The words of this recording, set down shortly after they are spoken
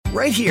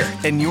right here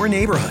in your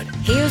neighborhood.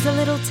 Here's a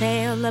little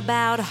tale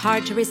about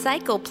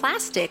hard-to-recycle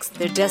plastics.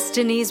 Their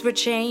destinies were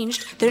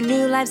changed. Their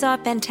new lives are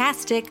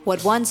fantastic.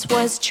 What once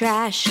was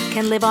trash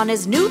can live on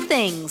as new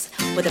things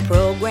with a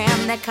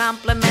program that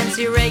complements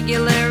your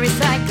regular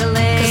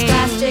recycling. 'Cause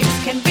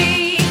plastics can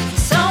be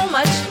so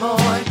much more.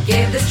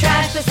 Give this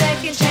trash the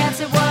second chance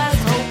it was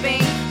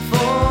hoping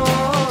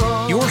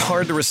for. Your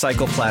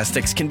hard-to-recycle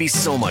plastics can be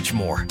so much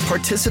more.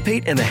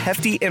 Participate in the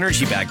Hefty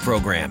Energy Bag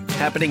program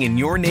happening in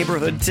your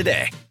neighborhood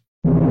today.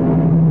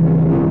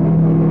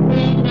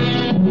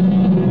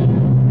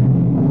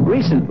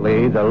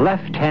 Recently, the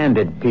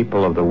left-handed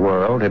people of the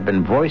world have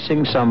been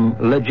voicing some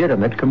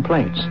legitimate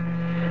complaints.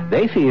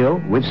 They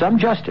feel, with some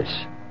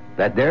justice,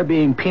 that they're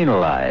being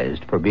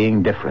penalized for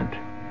being different,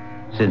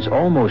 since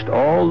almost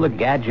all the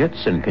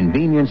gadgets and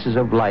conveniences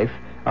of life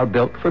are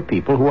built for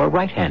people who are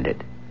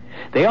right-handed.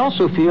 They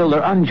also feel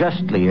they're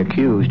unjustly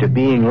accused of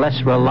being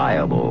less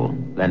reliable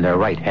than their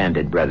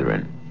right-handed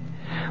brethren.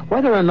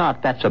 Whether or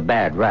not that's a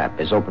bad rap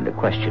is open to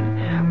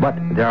question, but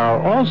there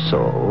are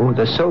also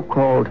the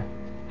so-called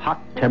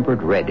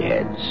hot-tempered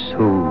redheads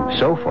who,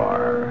 so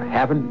far,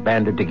 haven't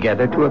banded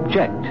together to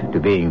object to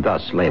being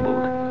thus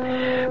labeled.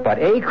 But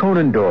A.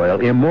 Conan Doyle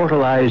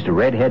immortalized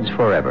redheads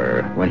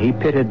forever when he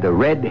pitted the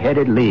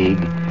Red-Headed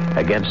League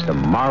against the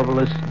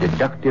marvelous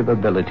deductive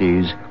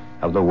abilities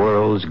of the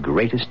world's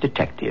greatest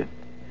detective,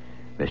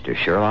 Mr.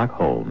 Sherlock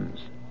Holmes.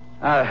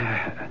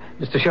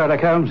 Mr. Sherlock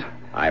Holmes?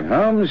 I'm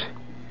Holmes,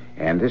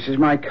 and this is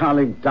my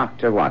colleague,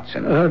 Dr.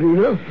 Watson. How do you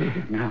know?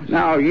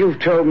 Now, you've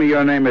told me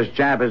your name is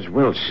Jabez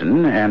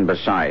Wilson, and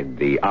beside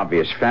the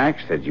obvious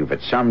facts that you've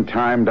at some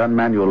time done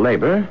manual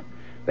labor,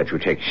 that you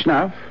take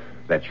snuff,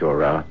 that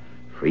you're a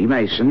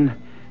Freemason,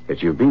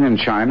 that you've been in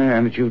China,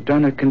 and that you've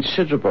done a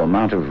considerable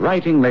amount of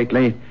writing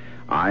lately,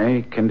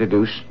 I can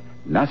deduce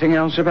nothing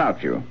else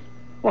about you.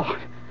 What?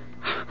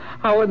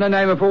 How in the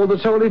name of all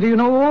that's holy do you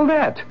know all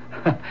that?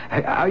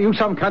 Are you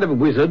some kind of a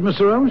wizard,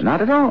 Mr. Holmes?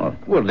 Not at all.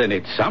 Well, then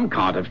it's some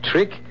kind of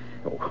trick.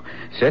 Oh,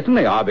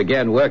 certainly, I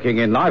began working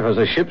in life as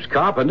a ship's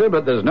carpenter,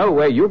 but there's no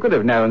way you could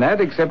have known that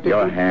except...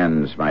 Your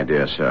hands, my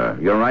dear sir.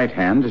 Your right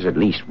hand is at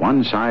least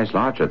one size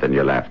larger than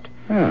your left.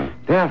 Oh.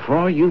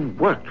 Therefore, you've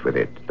worked with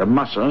it. The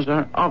muscles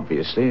are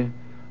obviously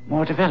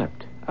more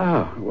developed.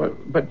 Oh, well,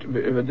 but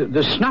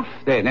the snuff,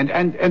 then,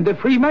 and the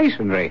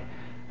Freemasonry.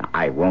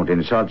 I won't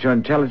insult your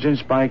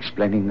intelligence by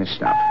explaining the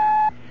stuff.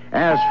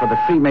 As for the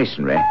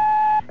Freemasonry,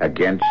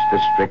 against the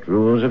strict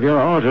rules of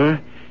your order,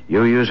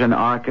 you use an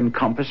arc and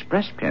compass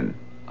breastpin.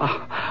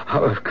 Oh,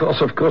 of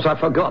course, I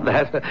forgot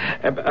that.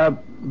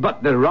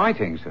 But the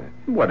writing, sir.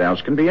 What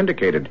else can be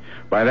indicated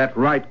by that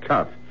right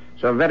cuff,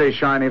 so very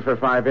shiny for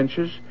 5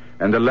 inches,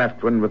 and the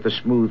left one with the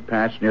smooth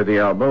patch near the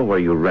elbow where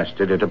you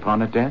rested it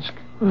upon a desk?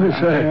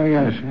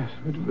 Yes.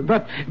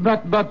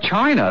 But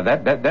China,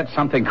 that's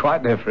something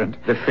quite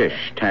different. The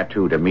fish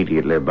tattooed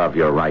immediately above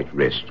your right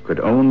wrist could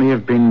only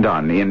have been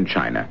done in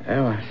China.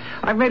 Oh.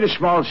 I've made a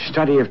small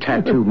study of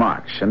tattoo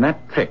marks, and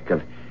that trick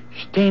of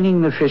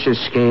staining the fish's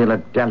scale a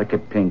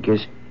delicate pink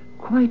is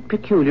quite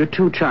peculiar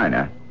to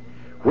China.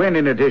 When,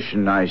 in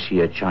addition, I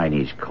see a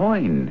Chinese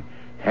coin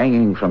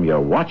hanging from your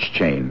watch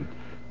chain,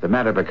 the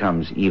matter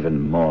becomes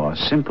even more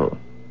simple.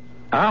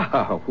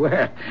 Oh,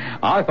 well,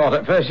 I thought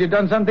at first you'd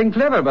done something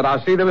clever, but I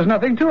see there was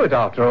nothing to it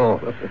after all.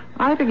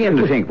 I begin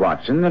to think,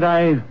 Watson, that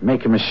I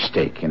make a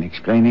mistake in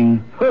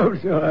explaining. Oh,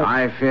 sir.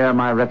 I fear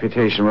my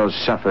reputation will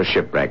suffer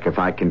shipwreck if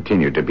I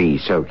continue to be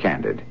so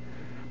candid.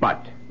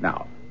 But,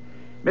 now,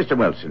 Mr.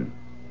 Wilson,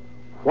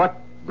 what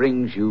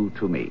brings you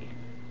to me?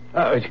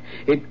 Oh,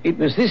 it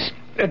was this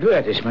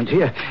advertisement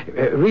here.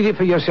 Read it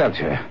for yourself,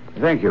 sir.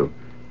 Thank you.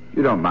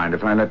 You don't mind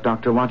if I let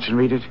Dr. Watson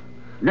read it?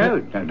 No,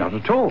 not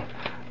at all.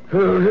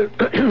 To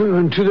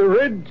the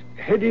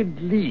Red-Headed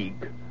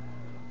League.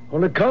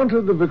 On account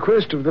of the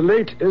bequest of the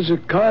late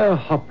Ezekiah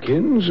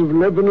Hopkins of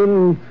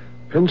Lebanon,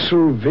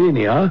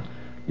 Pennsylvania,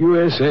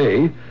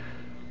 USA,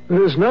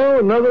 there is now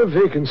another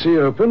vacancy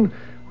open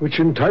which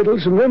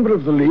entitles a member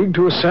of the League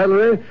to a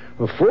salary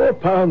of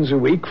 £4 a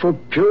week for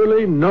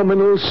purely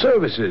nominal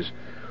services.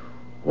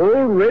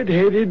 All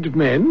red-headed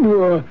men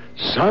who are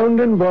sound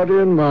in body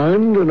and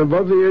mind and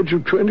above the age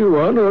of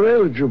 21 are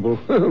eligible.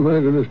 Oh, my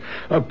goodness.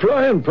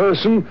 Apply in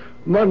person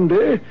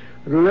Monday at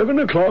 11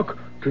 o'clock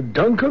to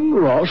Duncan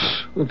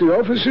Ross at the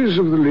offices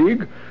of the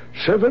League,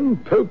 7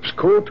 Pope's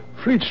Court,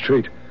 Fleet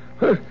Street.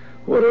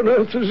 What on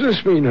earth does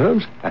this mean,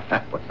 Holmes?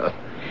 Well,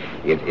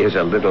 it is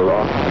a little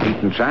off the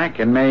beaten track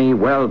and may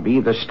well be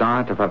the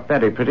start of a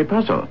very pretty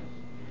puzzle.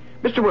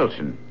 Mr.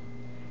 Wilson,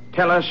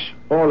 tell us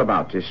all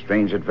about this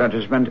strange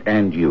advertisement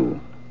and you.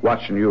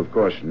 Watson, you, of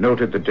course,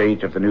 noted the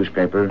date of the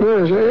newspaper.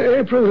 Yes,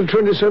 April the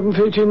 27th,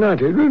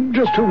 1890.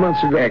 Just 2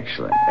 months ago.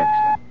 Excellent.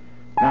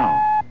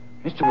 Now,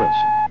 Mr.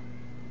 Wilson.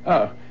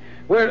 Oh,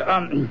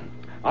 well,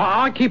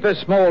 I keep a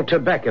small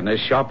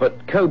tobacconist shop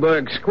at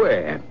Coburg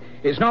Square.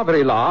 It's not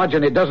very large,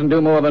 and it doesn't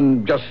do more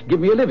than just give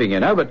me a living,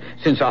 but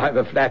since I have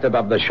a flat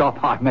above the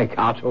shop, I make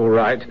out all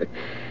right.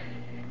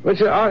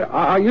 But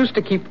I used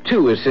to keep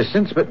 2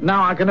 assistants, but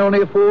now I can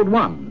only afford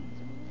 1.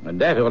 And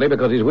that only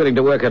because he's willing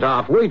to work at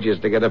half wages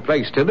to get a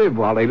place to live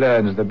while he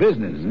learns the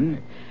business.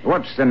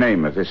 What's the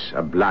name of this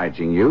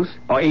obliging youth?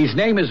 Oh, his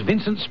name is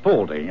Vincent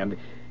Spaulding, and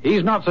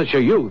he's not such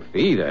a youth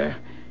either.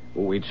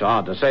 Oh, it's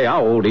hard to say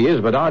how old he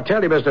is, but I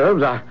tell you, Mr.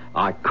 Holmes,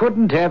 I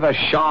couldn't have a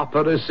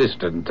sharper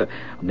assistant.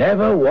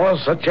 Never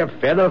was such a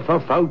fellow for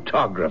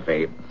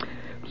photography.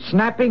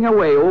 Snapping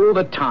away all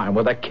the time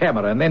with a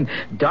camera and then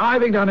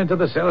diving down into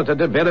the cellar to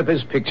develop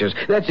his pictures.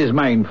 That's his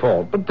main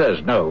fault, but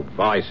there's no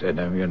vice in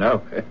him, you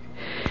know.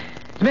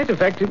 As a matter of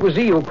fact, it was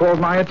he who called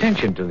my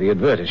attention to the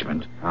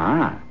advertisement.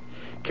 Ah.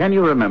 Can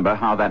you remember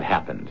how that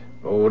happened?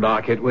 Oh,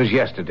 like it was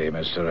yesterday,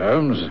 Mr.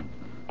 Holmes.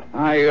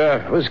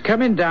 I was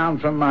coming down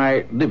from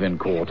my living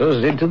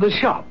quarters into the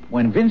shop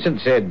when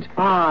Vincent said...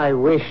 I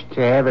wish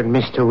to heaven,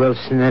 Mr.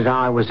 Wilson, that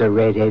I was a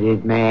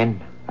red-headed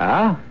man.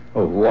 Ah?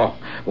 Oh,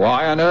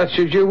 why on earth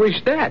should you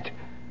wish that?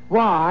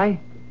 Why?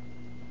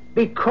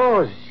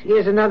 Because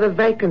here's another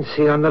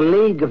vacancy on the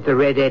League of the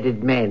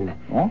Red-Headed Men.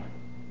 Oh?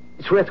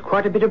 It's worth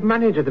quite a bit of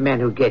money to the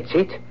man who gets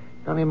it.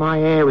 Only my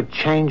hair would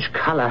change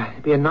colour.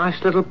 It'd be a nice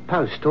little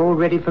post all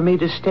ready for me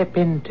to step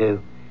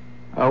into.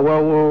 Oh,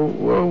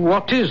 well,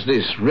 what is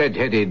this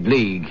Red-Headed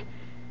League?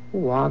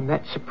 Oh, I'm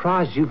that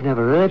surprised you've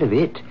never heard of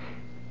it.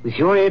 With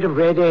your head of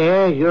red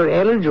hair, you're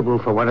eligible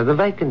for one of the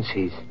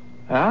vacancies.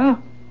 Huh?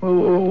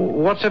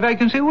 What's a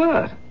vacancy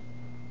worth?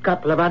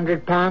 Couple of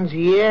 £100 a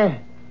year.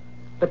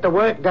 But the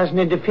work doesn't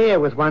interfere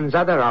with one's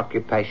other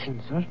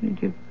occupations.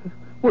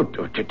 Well,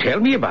 tell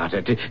me about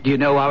it. Do you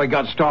know how it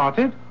got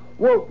started?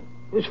 Well,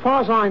 as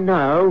far as I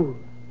know,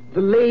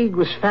 the League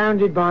was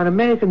founded by an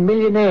American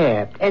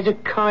millionaire,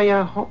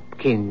 Hezekiah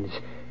Hopkins,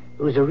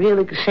 who was a real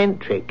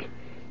eccentric.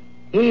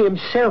 He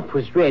himself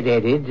was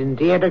red-headed, and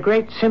he had a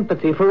great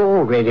sympathy for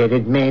all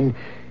red-headed men.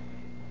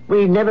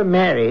 We never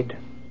married,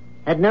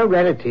 had no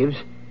relatives,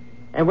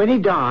 and when he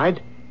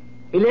died,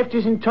 he left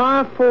his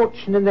entire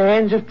fortune in the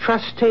hands of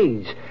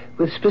trustees,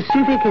 with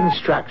specific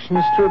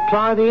instructions to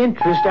apply the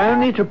interest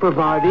only to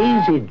provide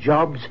easy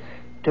jobs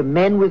to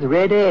men with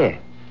red hair.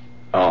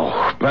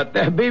 Oh, but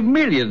there'll be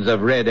millions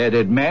of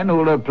red-headed men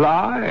who'll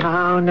apply.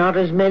 Oh, not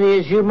as many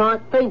as you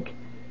might think.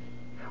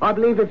 I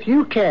believe if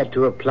you cared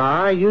to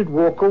apply, you'd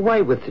walk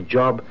away with the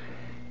job.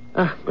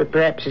 But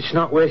perhaps it's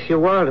not worth your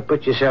while to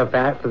put yourself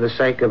out for the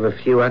sake of a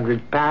few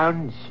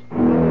 £100.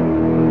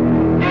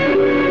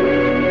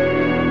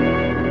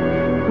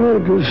 Well,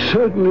 it was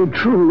certainly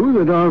true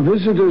that our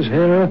visitor's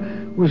hair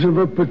was of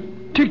a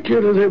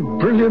particularly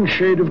brilliant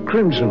shade of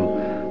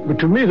crimson. But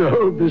to me, the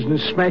whole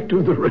business smacked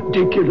of the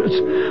ridiculous.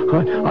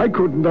 I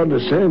couldn't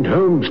understand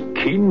Holmes'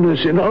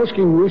 keenness in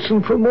asking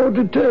Wilson for more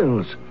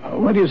details.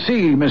 Well, you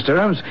see, Mr.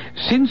 Holmes,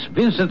 since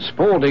Vincent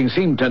Spaulding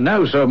seemed to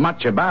know so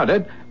much about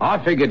it,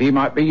 I figured he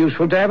might be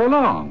useful to have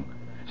along.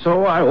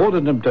 So I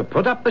ordered him to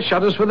put up the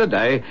shutters for the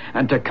day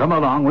and to come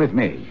along with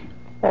me.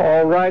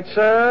 All right,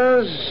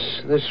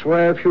 sirs. This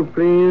way, if you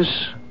please.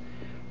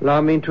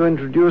 Allow me to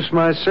introduce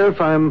myself.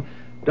 I'm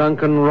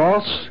Duncan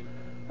Ross.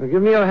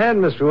 Give me your hand,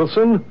 Mr.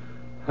 Wilson.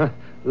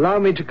 Allow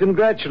me to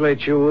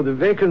congratulate you. The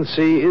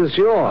vacancy is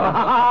yours.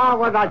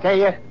 What did I tell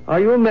you? Are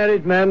you a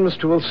married man,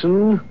 Mr.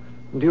 Wilson?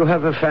 Do you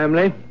have a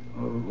family?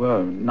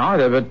 Well,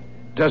 neither, but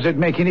does it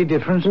make any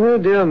difference? Oh,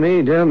 dear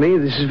me.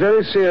 This is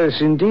very serious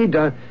indeed.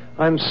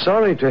 I'm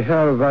sorry to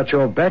hear about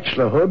your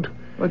bachelorhood.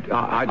 But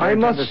I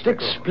must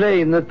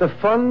explain that the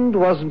fund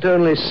wasn't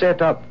only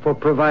set up for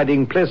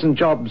providing pleasant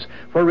jobs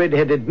for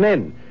red-headed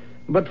men,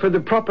 but for the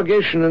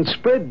propagation and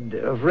spread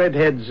of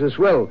redheads as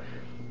well.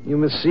 You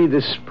must see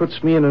this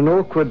puts me in an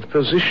awkward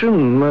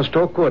position, most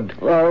awkward.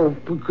 Well,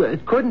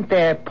 couldn't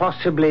there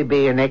possibly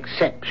be an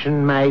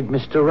exception made,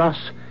 Mr. Ross?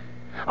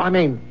 I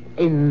mean,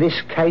 in this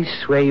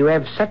case where you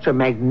have such a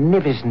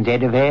magnificent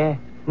head of hair.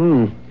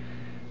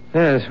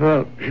 Yes,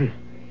 well,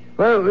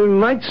 we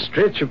might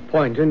stretch a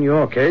point in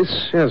your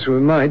case. Yes, we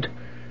might.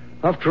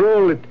 After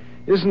all, it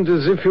isn't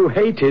as if you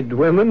hated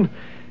women.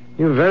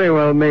 You very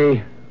well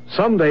may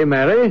someday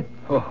marry.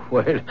 Oh,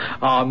 well,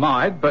 I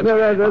might, but...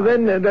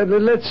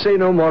 Then let's say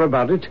no more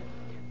about it.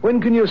 When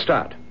can you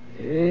start?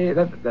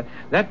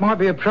 That might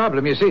be a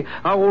problem. You see,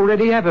 I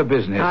already have a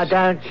business. Now,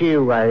 don't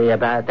you worry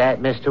about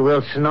that, Mr.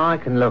 Wilson. I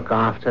can look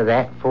after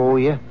that for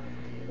you.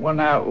 Well,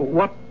 now,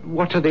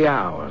 what are the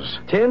hours?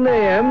 10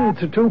 a.m.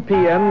 to 2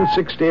 p.m.,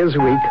 6 days a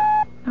week.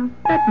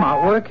 That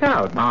might work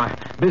out. My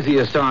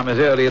busiest time is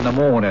early in the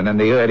morning and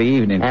the early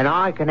evening. And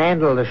I can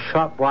handle the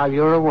shop while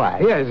you're away.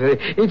 Yes,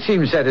 it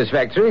seems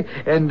satisfactory.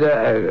 And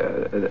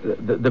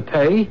the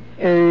pay?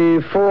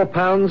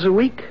 £4 a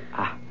week.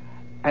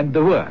 And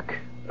the work?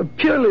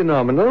 Purely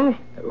nominal.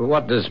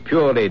 What does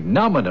purely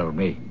nominal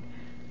mean?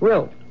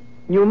 Well,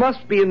 you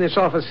must be in this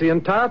office the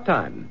entire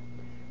time.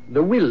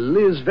 The will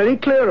is very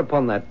clear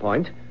upon that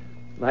point.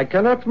 I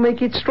cannot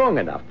make it strong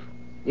enough.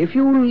 If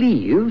you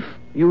leave,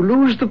 you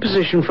lose the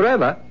position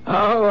forever.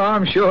 Oh,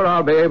 I'm sure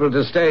I'll be able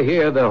to stay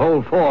here the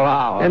whole 4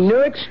 hours. And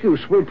no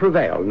excuse will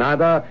prevail.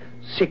 Neither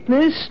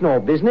sickness nor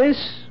business.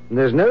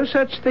 There's no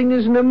such thing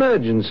as an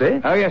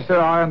emergency. Oh, yes, sir,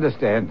 I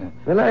understand.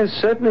 Well, I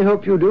certainly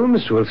hope you do,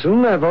 Mr.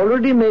 Wilson. I've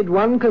already made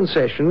one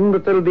concession,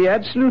 but there'll be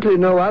absolutely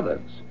no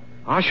others.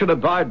 I should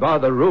abide by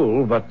the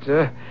rule, but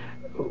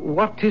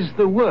what is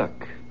the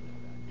work?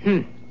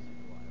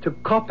 To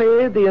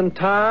copy the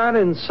entire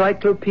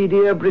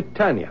Encyclopedia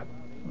Britannia.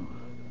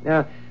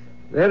 Now,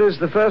 there is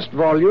the first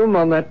volume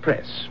on that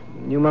press.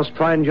 You must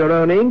find your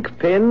own ink,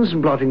 pens,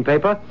 and blotting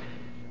paper.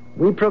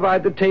 We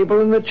provide the table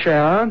and the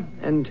chair,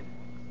 and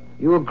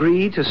you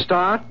agree to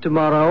start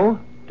tomorrow.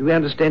 Do we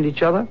understand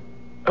each other?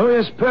 Oh,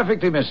 yes,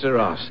 perfectly, Mr.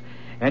 Ross.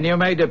 And you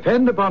may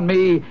depend upon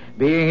me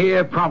being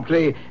here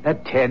promptly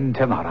at 10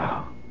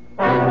 tomorrow.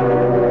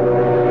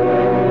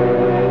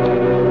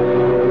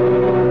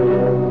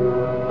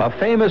 A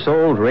famous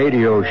old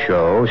radio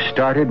show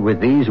started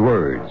with these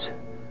words: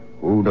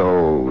 "Who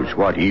knows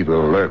what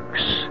evil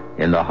lurks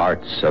in the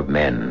hearts of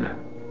men?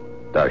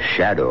 The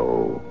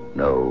shadow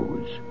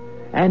knows."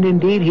 And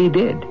indeed he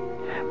did.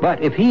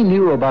 But if he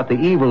knew about the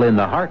evil in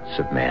the hearts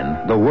of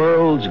men, the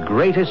world's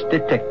greatest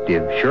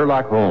detective,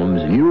 Sherlock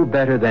Holmes, knew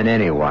better than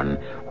anyone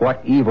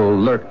what evil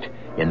lurked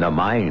in the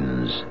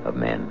minds of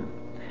men.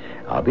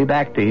 I'll be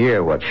back to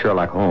hear what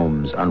Sherlock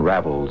Holmes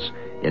unravels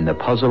in the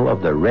puzzle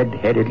of the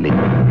red-headed league.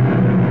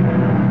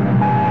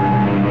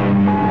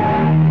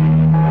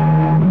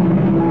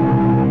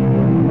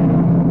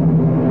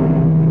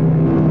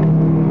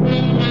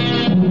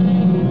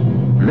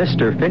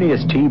 Mr.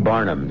 Phineas T.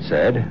 Barnum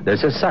said,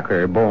 "There's a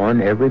sucker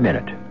born every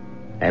minute.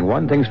 And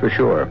one thing's for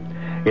sure,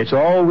 it's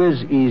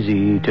always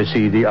easy to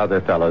see the other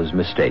fellow's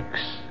mistakes."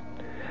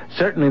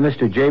 Certainly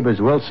Mr.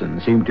 Jabez Wilson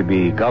seemed to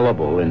be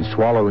gullible in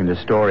swallowing the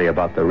story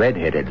about the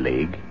Red-Headed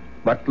League.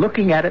 But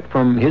looking at it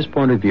from his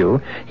point of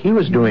view, he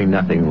was doing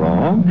nothing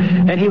wrong,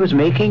 and he was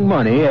making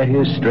money at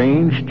his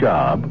strange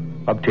job,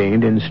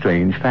 obtained in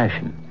strange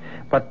fashion.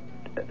 But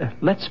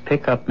let's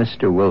pick up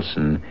Mr.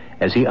 Wilson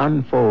as he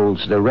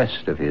unfolds the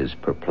rest of his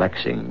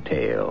perplexing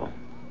tale.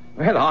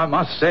 Well, I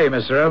must say,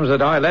 Mr. Holmes,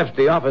 that I left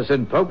the office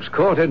in Pope's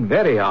Court in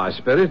very high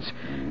spirits.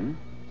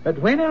 But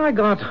when I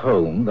got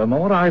home, the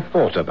more I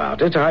thought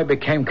about it, I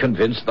became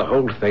convinced the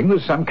whole thing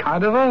was some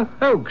kind of a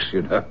hoax,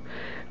 you know.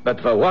 But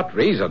for what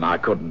reason, I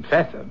couldn't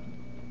fathom.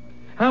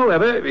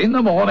 However, in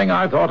the morning,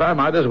 I thought I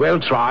might as well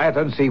try it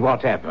and see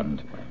what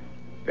happened.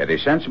 Very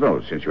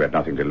sensible, since you had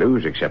nothing to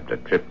lose except a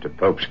trip to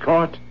Pope's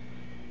Court.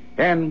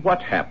 And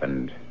what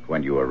happened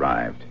when you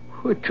arrived?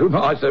 To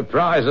my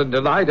surprise and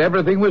delight,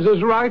 everything was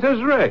as right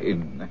as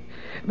rain.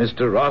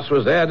 Mr. Ross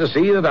was there to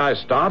see that I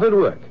started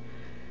work.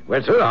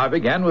 Well, sir, I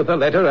began with the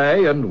letter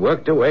A and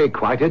worked away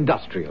quite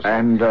industriously.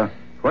 And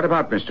what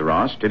about Mr.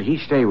 Ross? Did he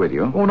stay with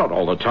you? Oh, not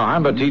all the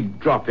time, but he'd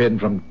drop in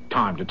from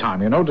time to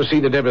time, you know, to see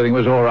that everything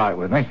was all right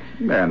with me.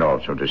 And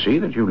also to see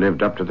that you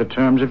lived up to the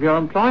terms of your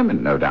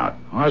employment, no doubt.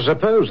 I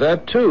suppose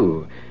that,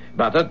 too.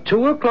 But at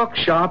 2 o'clock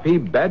sharp, he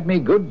bade me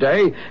good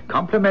day,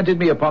 complimented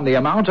me upon the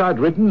amount I'd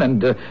written,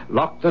 and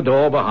locked the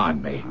door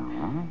behind me.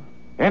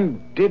 And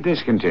did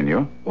this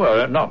continue?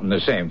 Well, not in the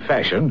same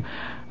fashion.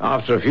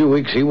 After a few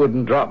weeks, he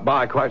wouldn't drop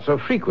by quite so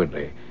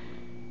frequently.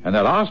 And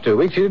the last 2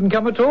 weeks, he didn't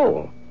come at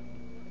all.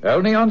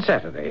 Only on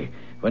Saturday,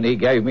 when he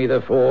gave me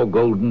the 4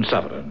 golden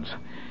sovereigns.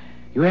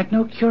 You had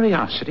no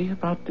curiosity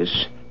about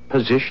this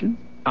position?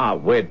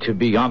 Well, to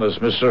be honest,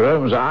 Mr.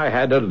 Holmes, I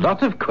had a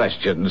lot of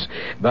questions,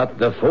 but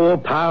the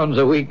 £4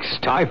 a week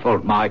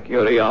stifled my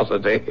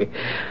curiosity.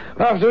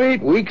 After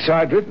 8 weeks,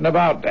 I'd written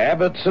about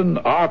abbots and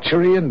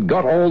archery and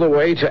got all the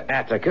way to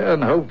Attica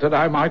and hoped that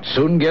I might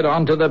soon get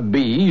on to the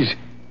bees,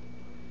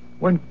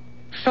 when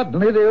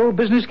suddenly the old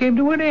business came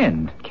to an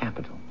end.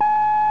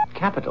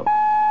 Capital.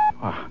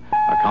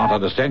 I can't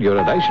understand your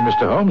relation,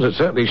 Mr. Holmes. It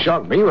certainly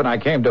shocked me when I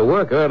came to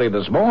work early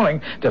this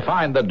morning to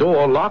find the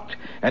door locked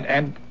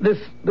and this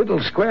little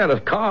square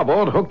of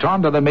cardboard hooked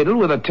onto the middle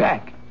with a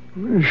tack.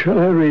 Shall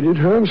I read it,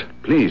 Holmes?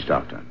 Please,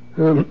 Doctor.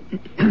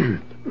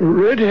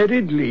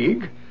 Red-Headed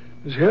League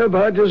is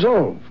hereby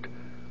dissolved.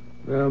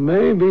 There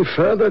may be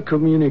further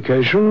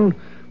communication,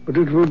 but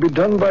it will be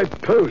done by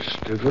post,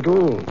 if at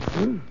all.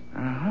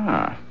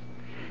 Aha.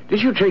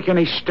 Did you take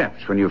any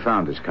steps when you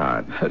found this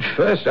card? At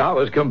first, I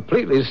was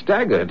completely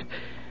staggered.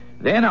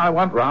 Then I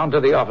went round to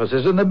the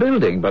offices in the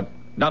building, but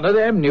none of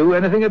them knew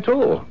anything at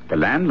all. The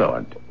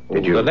landlord?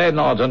 Did you? The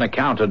landlord's an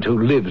accountant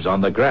who lives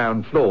on the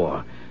ground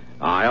floor.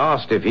 I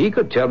asked if he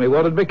could tell me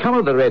what had become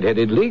of the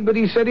Red-Headed League, but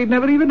he said he'd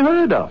never even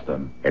heard of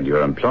them. And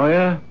your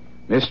employer,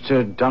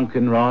 Mr.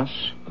 Duncan Ross?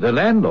 The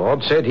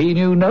landlord said he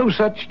knew no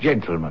such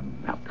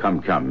gentleman. Now,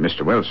 come,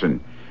 Mr. Wilson.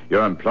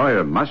 Your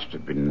employer must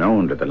have been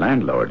known to the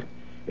landlord.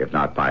 If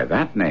not by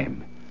that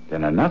name,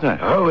 then another.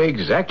 Oh,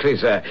 exactly,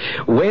 sir.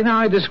 When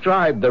I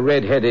described the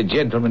red-headed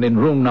gentleman in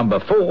room number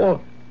 4,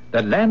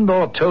 the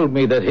landlord told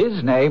me that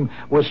his name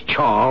was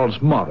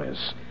Charles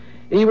Morris.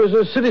 He was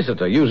a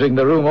solicitor, using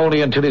the room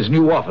only until his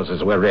new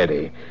offices were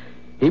ready.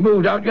 He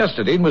moved out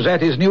yesterday and was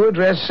at his new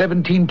address,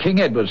 17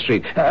 King Edward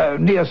Street,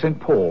 near St.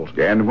 Paul's.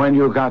 And when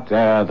you got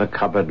there, the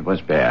cupboard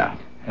was bare.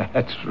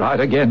 That's right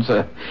again,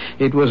 sir.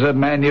 It was a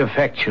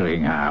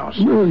manufacturing house.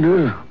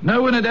 No.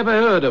 No one had ever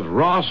heard of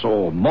Ross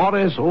or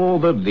Morris or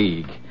the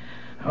League.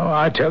 Oh,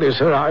 I tell you,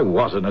 sir, I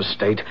was in a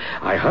state.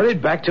 I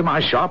hurried back to my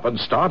shop and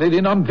started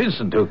in on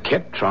Vincent, who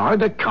kept trying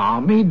to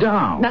calm me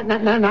down.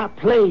 No,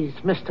 please,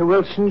 Mr.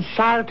 Wilson.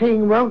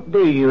 Shouting won't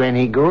do you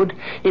any good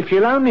if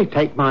you'll only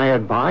take my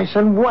advice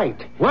and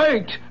wait.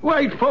 Wait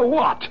for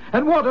what?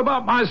 And what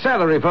about my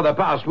salary for the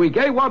past week,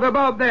 eh? What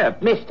about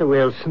that? Mr.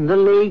 Wilson, the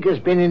League has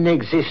been in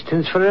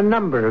existence for a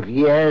number of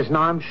years, and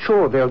I'm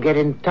sure they'll get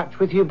in touch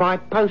with you by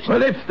post.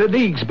 Well, if the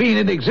League's been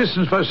in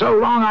existence for so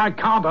long, I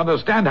can't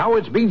understand how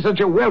it's been such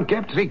a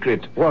well-kept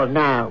secret. Well,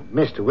 now,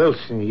 Mr.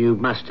 Wilson, you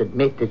must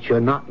admit that you're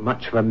not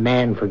much of a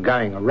man for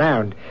going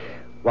around.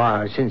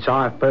 Why, since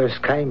I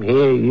first came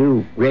here,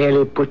 you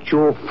rarely put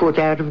your foot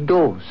out of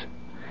doors.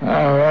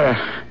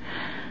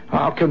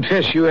 I'll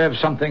confess you have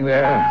something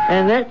there.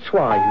 And that's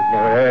why you've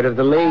never heard of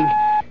the League.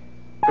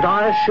 But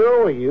I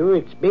assure you,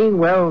 it's been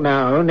well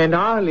known and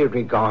highly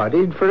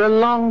regarded for a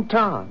long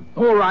time.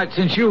 All right,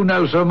 since you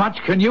know so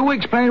much, can you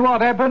explain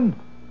what happened?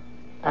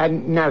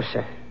 No,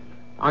 sir.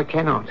 I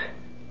cannot.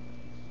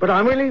 But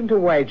I'm willing to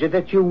wager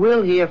that you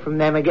will hear from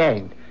them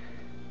again.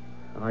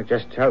 I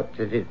just hope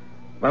that it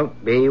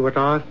won't be what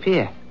I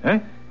fear. Eh?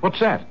 What's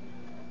that?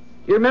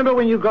 You remember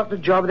when you got the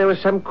job, there was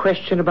some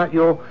question about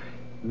your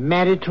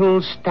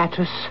marital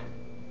status?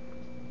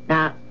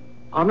 Now,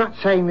 I'm not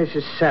saying this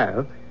is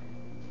so,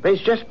 but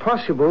it's just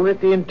possible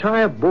that the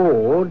entire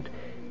board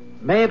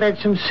may have had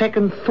some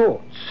second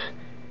thoughts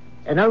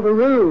and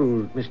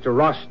overruled Mr.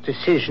 Ross'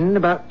 decision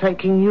about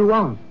taking you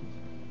on.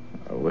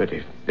 Well,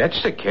 if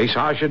that's the case,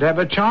 I should have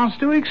a chance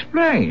to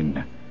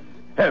explain.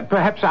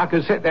 Perhaps I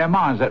could set their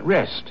minds at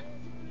rest.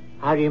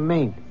 How do you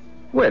mean?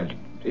 Well,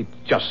 it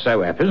just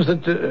so happens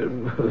that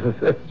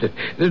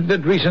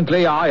that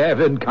recently I have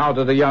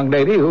encountered a young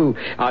lady who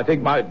I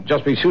think might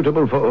just be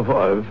suitable for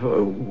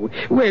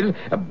well,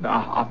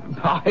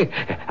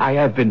 I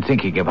have been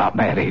thinking about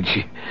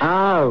marriage.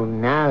 Oh,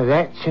 now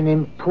that's an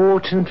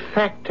important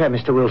factor,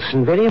 Mr.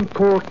 Wilson, very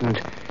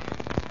important.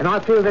 And I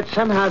feel that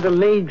somehow the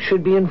League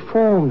should be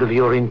informed of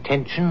your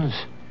intentions.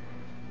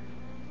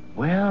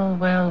 Well.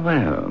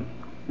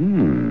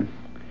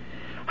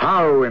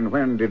 How and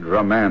when did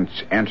romance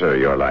enter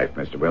your life,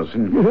 Mr.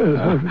 Wilson?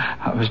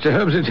 Mr.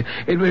 Holmes,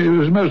 it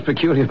was most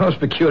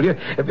peculiar.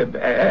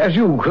 As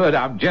you heard,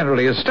 I'm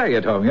generally a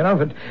stay-at-home, you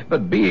know,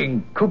 but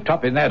being cooped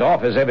up in that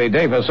office every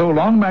day for so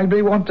long made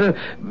me want to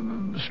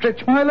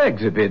stretch my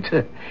legs a bit.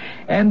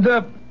 And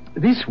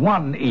this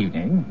one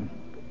evening...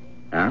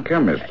 Now,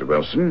 come, Mr.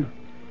 Wilson.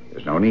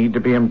 There's no need to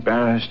be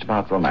embarrassed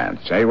about romance,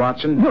 eh,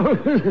 Watson?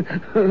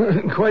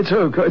 Quite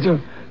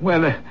so.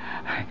 Well,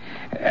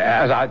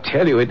 as I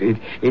tell you,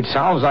 it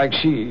sounds like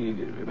she...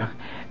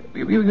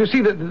 You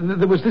see,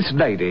 there was this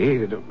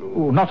lady,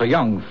 not a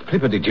young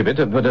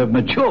flippity-gibbet, but a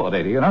mature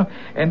lady, you know,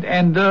 and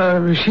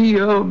she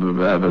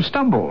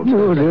stumbled.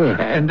 Oh, dear.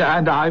 And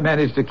I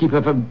managed to keep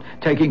her from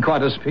taking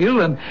quite a spill,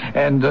 and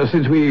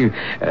since we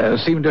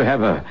seem to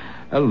have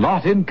a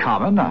lot in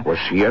common... Was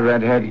she a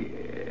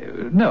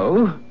redhead?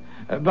 No.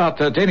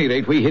 But at any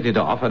rate, we hit it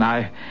off, and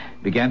I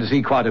began to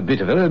see quite a bit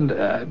of her, and,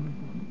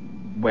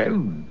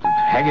 well,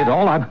 hang it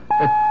all, I'm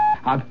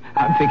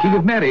thinking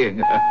of marrying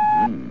her.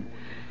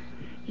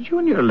 Did you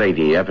and your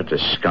lady ever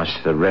discuss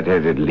the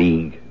Red-Headed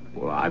League?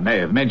 Well, I may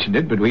have mentioned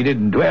it, but we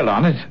didn't dwell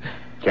on it.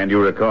 Can you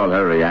recall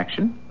her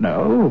reaction?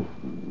 No,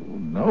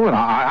 and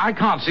I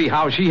can't see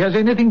how she has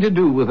anything to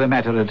do with the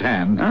matter at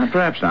hand.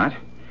 Perhaps not.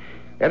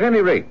 At any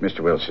rate,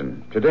 Mr.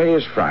 Wilson, today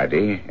is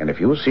Friday, and if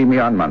you'll see me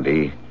on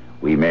Monday...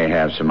 we may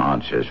have some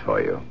answers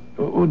for you.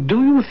 Do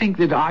you think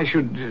that I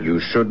should... You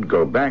should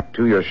go back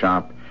to your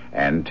shop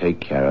and take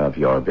care of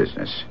your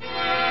business.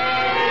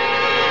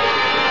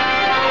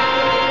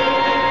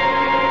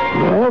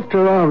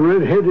 After our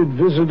red-headed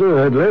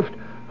visitor had left,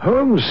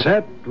 Holmes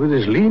sat with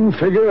his lean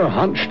figure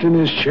hunched in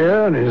his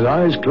chair and his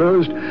eyes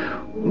closed.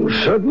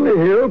 Suddenly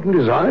he opened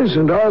his eyes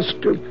and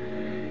asked...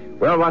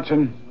 Well,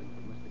 Watson,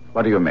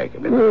 what do you make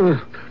of it?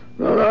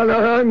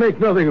 I make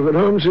nothing of it,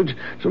 Holmes. It's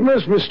a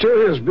most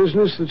mysterious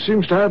business that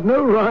seems to have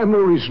no rhyme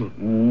or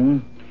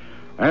reason.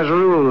 As a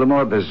rule, the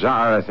more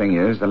bizarre a thing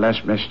is, the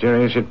less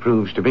mysterious it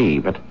proves to be.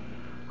 But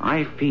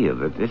I feel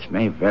that this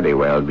may very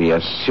well be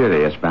a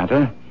serious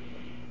matter.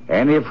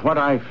 And if what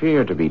I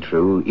fear to be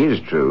true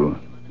is true,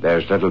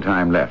 there's little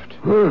time left.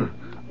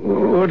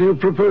 What do you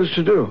propose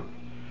to do?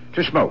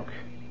 To smoke.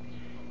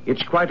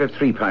 It's quite a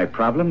three-pipe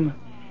problem,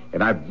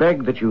 and I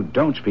beg that you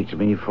don't speak to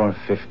me for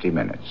 50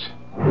 minutes.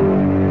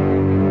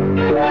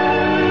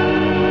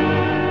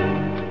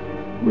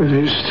 With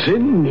his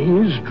thin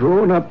knees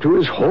drawn up to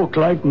his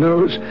hawk-like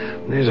nose,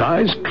 and his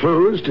eyes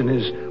closed, and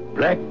his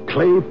black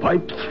clay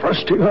pipe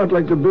thrusting out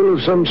like the bill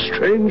of some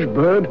strange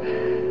bird,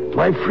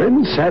 my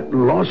friend sat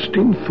lost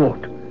in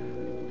thought.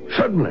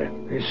 Suddenly,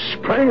 he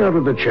sprang out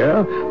of the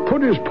chair,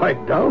 put his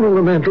pipe down on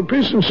the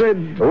mantelpiece, and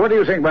said... What do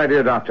you think, my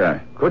dear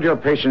doctor? Could your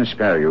patient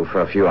spare you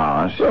for a few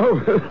hours? Oh,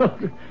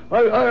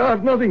 I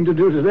have nothing to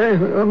do today.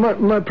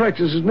 My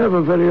practice is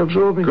never very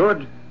absorbing.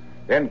 Good.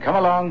 Then come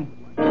along.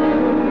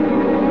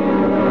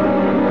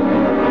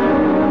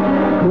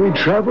 We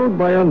traveled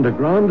by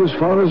underground as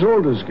far as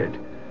Aldersgate.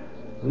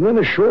 and then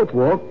a short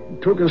walk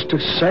took us to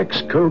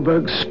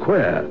Saxe-Coburg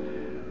Square.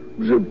 It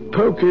was a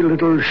poky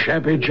little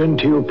shabby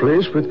genteel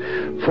place with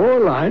 4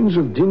 lines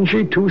of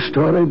dingy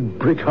 2-story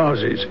brick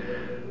houses.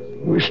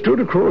 We stood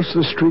across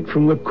the street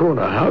from the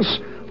corner house,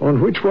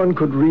 on which one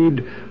could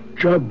read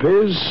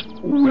Jabez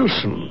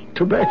Wilson,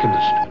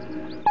 tobacconist.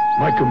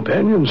 My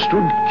companion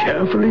stood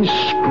carefully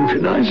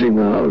scrutinizing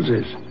the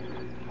houses.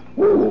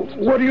 Well,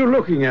 what are you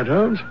looking at,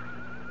 Holmes?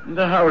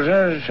 The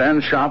houses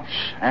and shops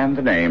and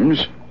the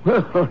names.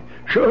 Well,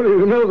 surely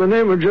you know the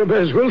name of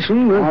Jabez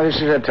Wilson. Now, this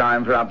is a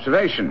time for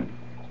observation.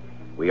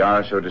 We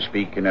are, so to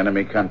speak, in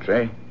enemy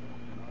country.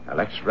 Now,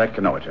 let's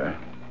reconnoiter.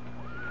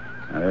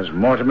 Now, there's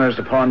Mortimer's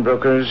the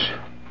pawnbrokers,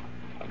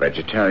 a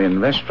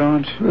vegetarian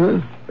restaurant,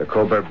 the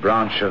Coburg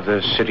branch of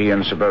the City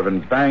and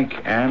Suburban Bank,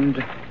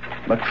 and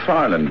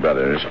McFarland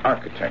Brothers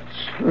Architects.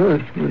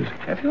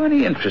 Have you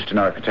any interest in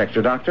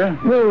architecture, Doctor?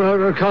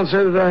 No, I can't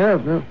say that I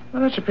have, no.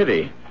 Well, that's a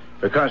pity,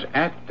 because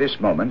at this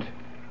moment,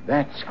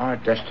 that's our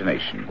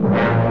destination.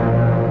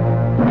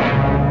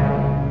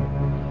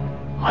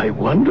 I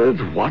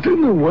wondered what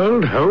in the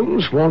world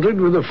Holmes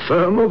wanted with a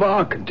firm of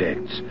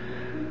architects.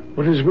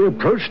 But as we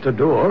approached the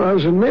door, I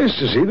was amazed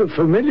to see the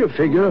familiar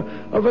figure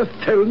of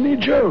Athelney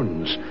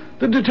Jones,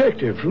 the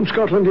detective from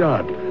Scotland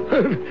Yard.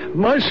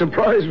 My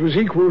surprise was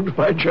equaled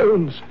by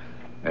Jones.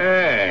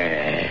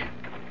 Hey,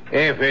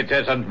 if it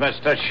isn't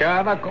Mr.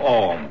 Sherlock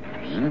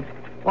Holmes.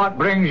 What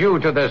brings you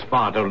to this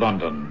part of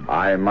London?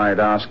 I might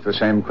ask the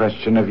same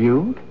question of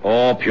you.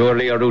 Oh,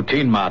 purely a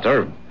routine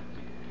matter.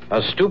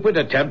 A stupid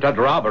attempt at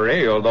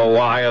robbery, although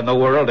why in the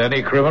world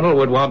any criminal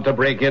would want to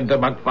break into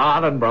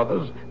McFarland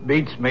Brothers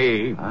beats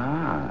me.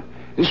 Ah,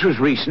 this was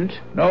recent?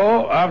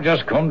 No, I've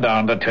just come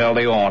down to tell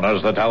the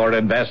owners that our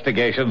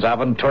investigations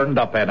haven't turned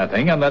up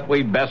anything and that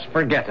we'd best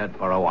forget it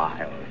for a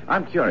while.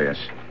 I'm curious.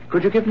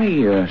 Could you give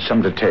me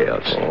some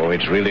details? Oh,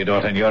 it's really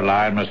not in your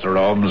line, Mr.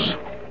 Holmes.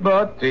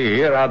 But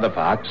here are the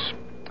facts.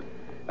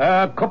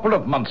 A couple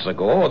of months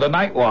ago, the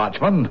night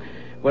watchman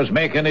was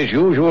making his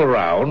usual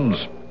rounds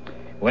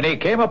when he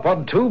came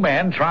upon 2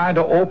 men trying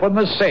to open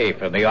the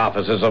safe in the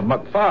offices of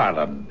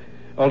McFarland.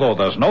 Although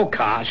there's no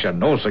cash and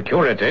no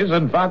securities,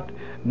 in fact,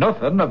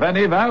 nothing of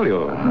any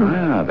value.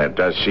 Ah, that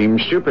does seem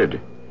stupid.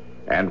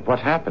 And what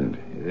happened?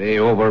 They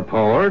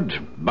overpowered,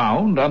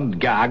 bound, and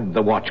gagged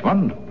the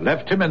watchman,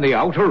 left him in the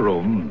outer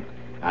room,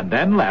 and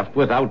then left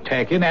without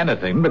taking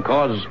anything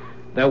because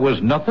there was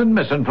nothing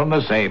missing from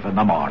the safe in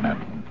the morning.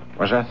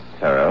 Was a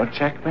thorough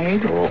check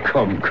made? Oh,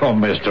 come,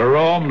 Mr.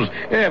 Holmes.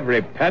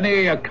 Every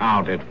penny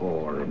accounted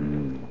for.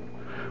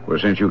 Well,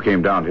 since you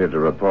came down here to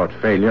report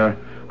failure,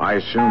 I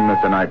assume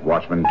that the night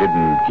watchman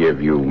didn't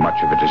give you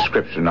much of a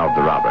description of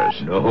the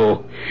robbers.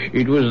 No,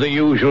 it was the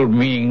usual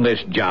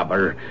meaningless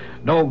jobber.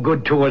 No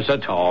good to us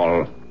at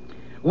all.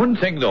 One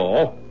thing,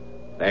 though,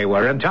 they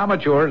weren't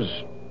amateurs.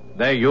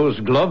 They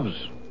used gloves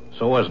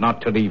so as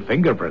not to leave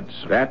fingerprints.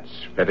 That's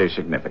very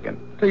significant.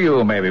 To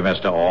you, maybe,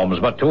 Mr. Holmes,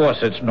 but to us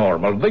it's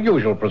normal, the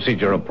usual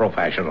procedure of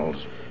professionals.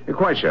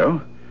 Quite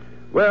so.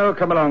 Well,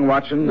 come along,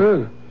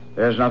 Watson.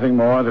 There's nothing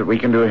more that we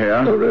can do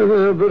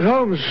here. But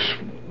Holmes,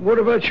 what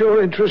about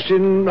your interest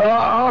in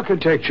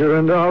architecture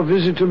and our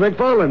visit to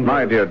McFarland?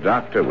 My dear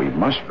doctor, we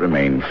must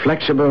remain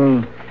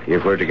flexible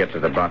if we're to get to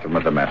the bottom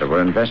of the matter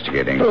we're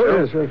investigating.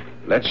 Yes, sir.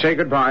 Let's say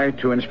goodbye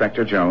to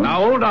Inspector Jones.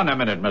 Now, hold on a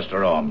minute,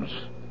 Mr. Holmes.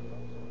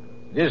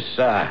 This,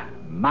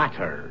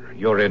 matter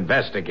you're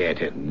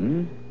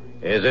investigating,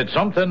 is it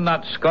something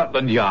that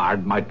Scotland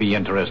Yard might be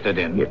interested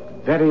in? It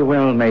very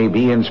well may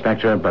be,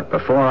 Inspector, but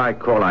before I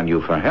call on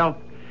you for help,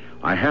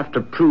 I have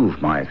to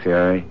prove my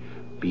theory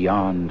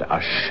beyond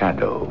a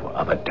shadow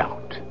of a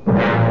doubt.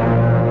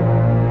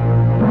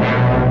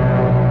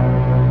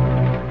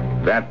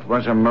 That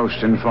was a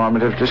most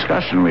informative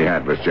discussion we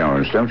had with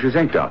Jones, don't you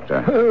think,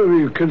 Doctor? Well,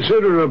 you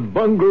consider a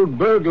bungled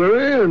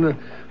burglary and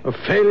a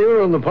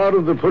failure on the part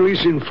of the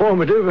police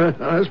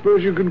informative. I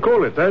suppose you can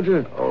call it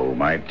that. Oh,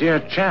 my dear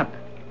chap.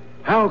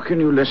 How can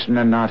you listen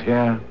and not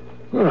hear?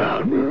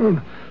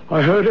 Well,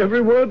 I heard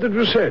every word that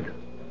was said.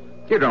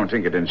 You don't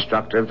think it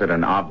instructive that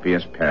an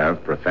obvious pair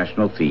of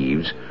professional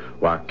thieves,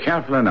 who are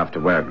careful enough to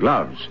wear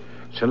gloves,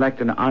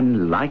 select an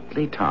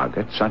unlikely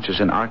target, such as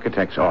an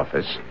architect's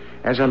office,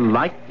 as a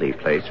likely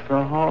place for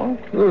a haul?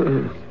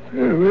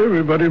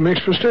 Everybody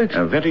makes mistakes.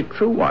 Very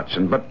true,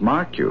 Watson, but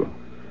mark you.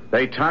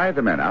 They tie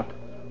the men up,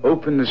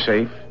 open the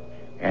safe,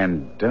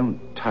 and don't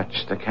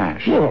touch the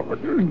cash. Well,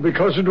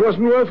 because it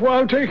wasn't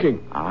worthwhile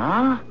taking.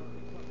 Ah?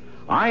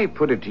 I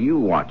put it to you,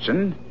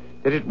 Watson,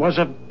 that it was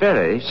a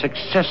very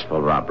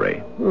successful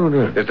robbery. Oh,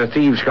 no. That the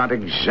thieves got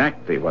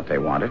exactly what they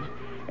wanted,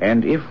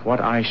 and if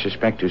what I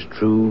suspect is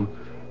true,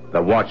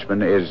 the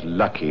watchman is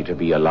lucky to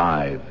be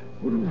alive.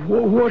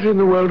 What in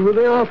the world were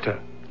they after?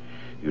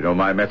 You know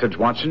my methods,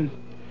 Watson.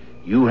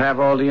 You have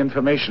all the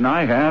information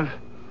I have.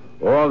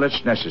 All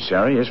that's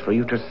necessary is for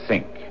you to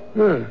think.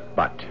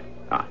 But,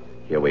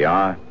 here we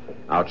are,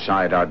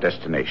 outside our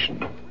destination.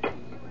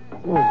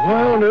 Well,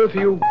 why on earth are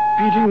you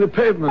beating the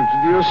pavement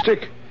with your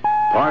stick?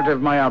 Part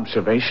of my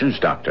observations,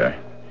 Doctor.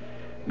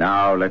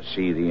 Now, let's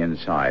see the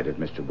inside of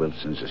Mr.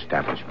 Wilson's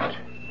establishment.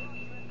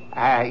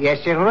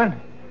 Yes, gentlemen.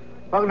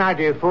 What can I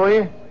do for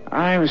you?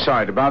 I'm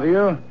sorry to bother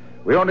you.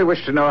 We only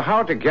wish to know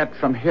how to get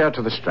from here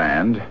to the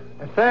Strand.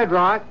 The third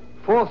right,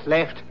 fourth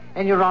left,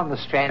 and you're on the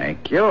Strand.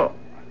 Thank you.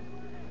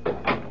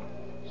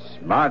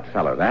 Smart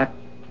fellow, that.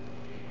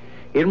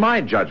 In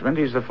my judgment,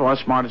 he's the fourth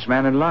smartest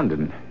man in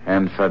London.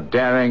 And for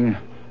daring,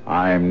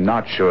 I'm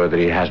not sure that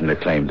he hasn't a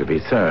claim to be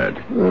third.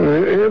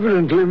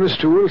 Evidently,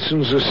 Mr.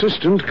 Wilson's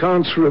assistant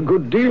counts for a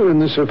good deal in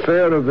this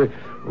affair of the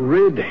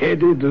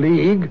Red-Headed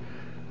League.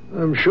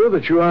 I'm sure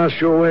that you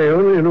asked your way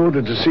only in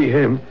order to see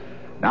him.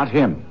 Not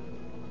him.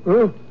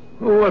 Oh?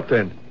 What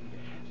then?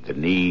 The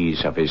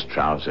knees of his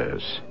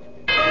trousers.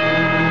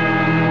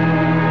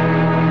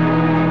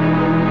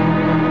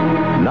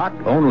 Not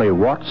only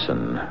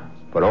Watson,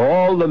 but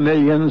all the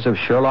millions of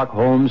Sherlock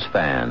Holmes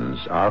fans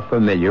are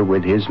familiar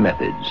with his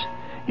methods.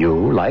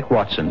 You, like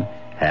Watson,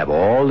 have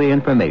all the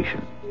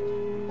information.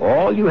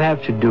 All you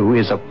have to do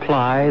is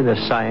apply the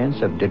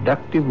science of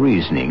deductive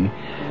reasoning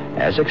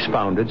as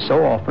expounded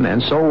so often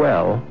and so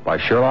well by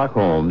Sherlock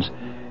Holmes,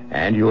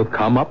 and you'll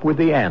come up with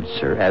the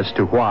answer as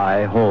to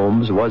why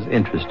Holmes was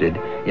interested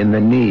in the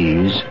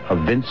knees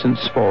of Vincent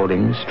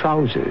Spaulding's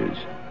trousers.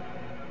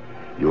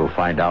 You'll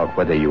find out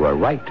whether you are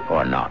right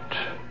or not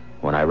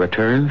when I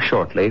return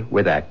shortly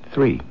with Act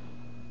 3.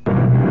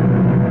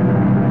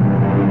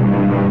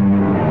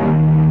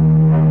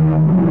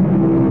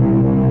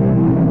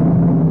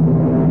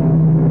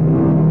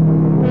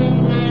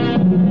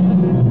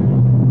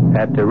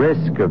 At the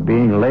risk of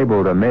being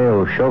labeled a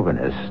male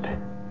chauvinist,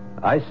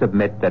 I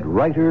submit that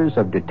writers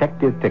of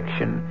detective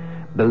fiction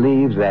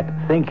believe that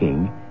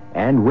thinking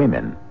and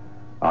women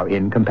are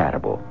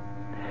incompatible.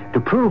 To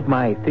prove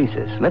my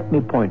thesis, let me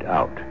point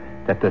out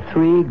that the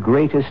three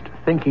greatest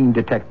thinking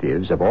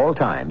detectives of all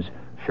times,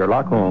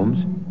 Sherlock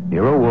Holmes,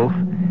 Nero Wolfe,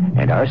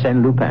 and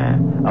Arsène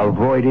Lupin,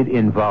 avoided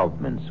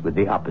involvements with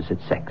the opposite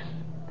sex.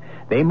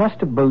 They must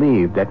have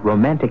believed that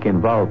romantic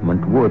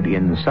involvement would,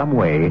 in some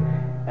way,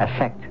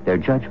 affect their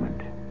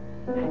judgment.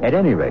 At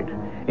any rate,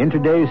 in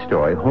today's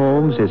story,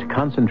 Holmes is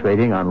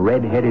concentrating on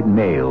red-headed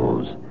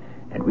males,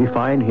 and we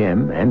find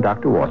him and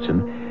Dr.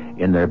 Watson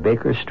in their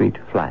Baker Street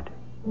flat.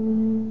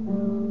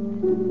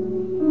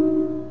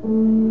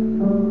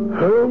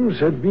 Holmes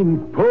had been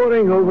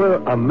poring over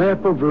a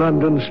map of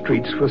London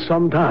streets for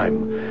some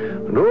time,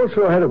 and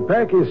also had a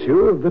back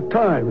issue of the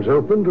Times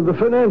open to the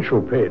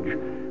financial page,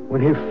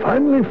 when he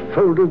finally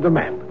folded the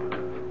map,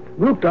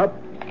 looked up,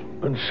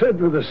 and said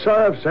with a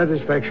sigh of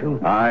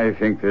satisfaction, I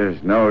think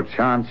there's no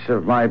chance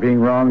of my being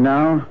wrong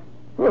now.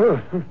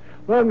 Well,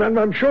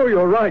 I'm sure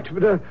you're right,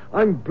 but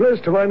I'm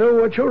blessed if I know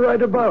what you're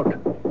right about.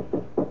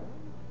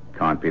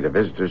 Can't be the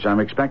visitors I'm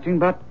expecting,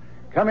 but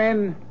come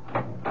in.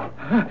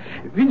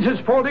 Vincent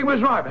Spaulding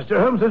was right, Mr.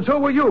 Holmes, and so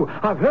were you.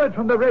 I've heard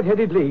from the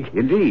Red-Headed League.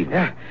 Indeed.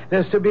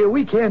 There's to be a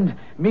weekend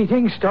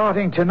meeting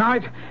starting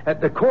tonight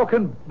at the Cork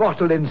and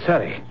Bottle in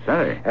Surrey.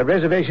 Surrey?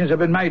 Reservations have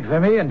been made for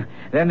me, and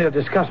then they'll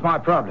discuss my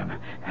problem.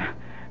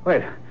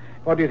 Well,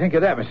 what do you think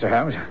of that, Mr.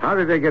 Holmes? How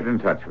did they get in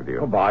touch with you?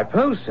 Well, by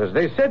post, as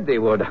they said they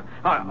would.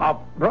 I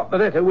brought the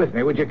letter with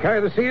me. Would you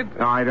care to see it?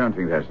 No, I don't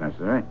think that's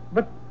necessary.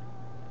 But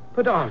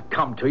I've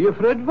come to you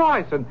for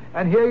advice,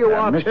 and here you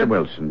are... Mr.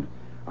 Wilson,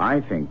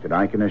 I think that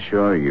I can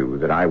assure you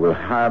that I will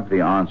have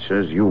the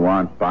answers you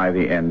want by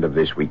the end of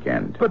this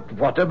weekend. But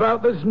what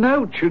about this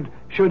note?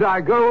 Should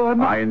I go or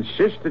not? I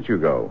insist that you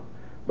go.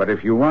 But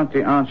if you want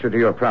the answer to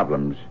your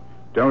problems,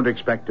 don't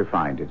expect to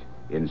find it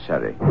in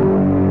Surrey.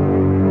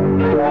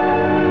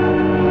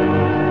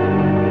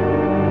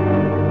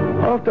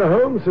 After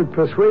Holmes had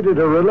persuaded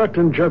a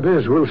reluctant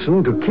Jabez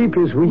Wilson to keep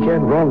his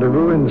weekend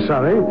rendezvous in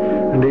Surrey,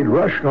 and he'd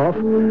rushed off,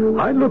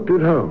 I looked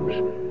at Holmes.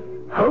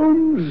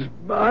 Holmes,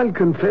 I'll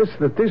confess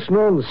that this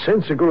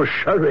nonsensical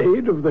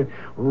charade of the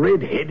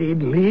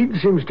Red-Headed League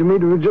seems to me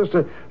to be just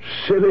a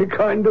silly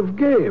kind of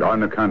game. On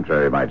the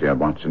contrary, my dear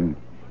Watson,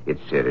 it's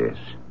serious.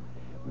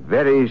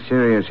 Very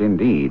serious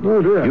indeed.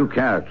 Oh, dear. You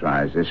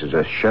characterize this as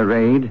a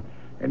charade,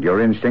 and your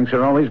instincts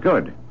are always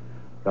good.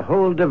 The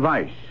whole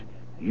device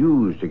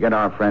used to get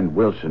our friend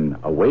Wilson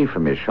away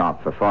from his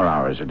shop for 4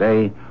 hours a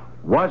day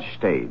was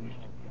staged,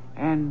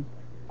 and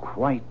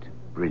quite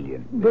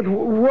brilliant. But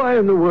why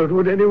in the world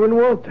would anyone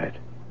want that?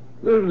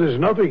 There's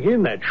nothing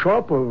in that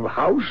shop or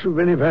house of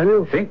any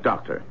value. Think,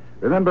 Doctor.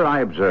 Remember I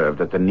observed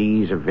that the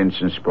knees of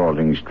Vincent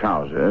Spaulding's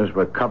trousers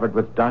were covered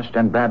with dust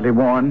and badly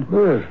worn?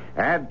 Yes.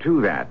 Add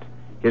to that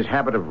his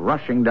habit of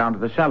rushing down to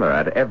the cellar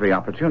at every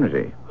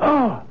opportunity.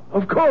 Ah,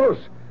 of course.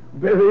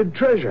 Buried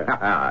treasure.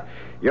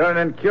 You're an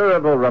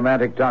incurable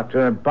romantic,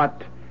 Doctor,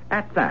 but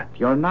at that,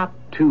 you're not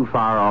too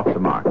far off the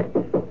mark.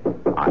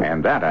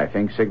 And that, I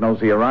think, signals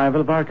the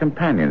arrival of our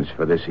companions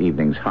for this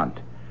evening's hunt.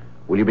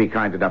 Will you be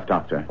kind enough,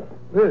 Doctor?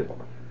 Yes.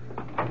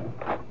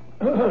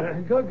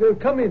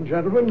 Come in,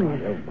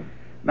 gentlemen.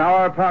 Now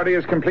our party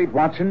is complete,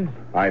 Watson.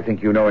 I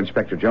think you know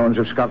Inspector Jones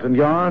of Scotland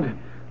Yard.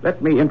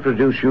 Let me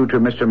introduce you to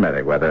Mr.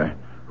 Merriweather,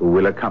 who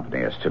will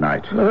accompany us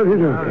tonight. How do you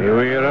do?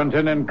 We're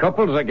hunting in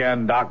couples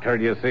again, Doctor,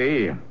 you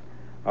see.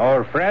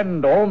 Our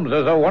friend Holmes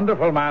is a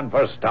wonderful man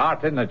for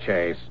starting the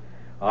chase.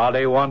 All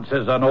he wants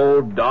is an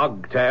old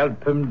dog to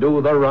help him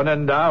do the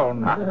running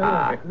down.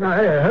 I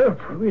hope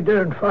we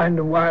don't find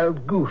a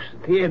wild goose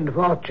at the end of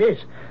our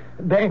chase.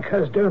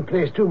 Bankers don't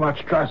place too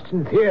much trust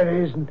in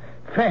theories and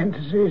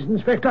fantasies,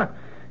 Inspector.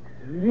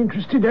 We're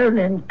interested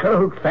only in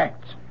cold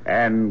facts.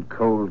 And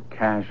cold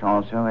cash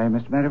also, eh,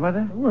 Mr.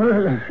 Merriweather?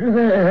 Well,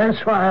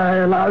 that's why I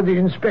allowed the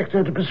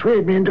inspector to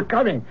persuade me into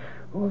coming.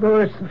 Although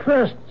it's the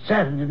first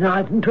Saturday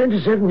night in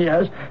 27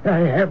 years I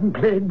haven't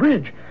played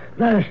bridge.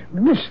 I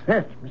miss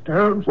that, Mr.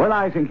 Holmes. Well,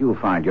 I think you'll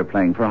find you're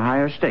playing for a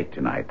higher stake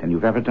tonight than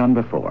you've ever done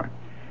before.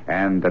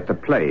 And that the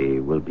play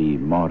will be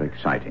more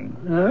exciting.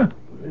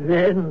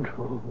 And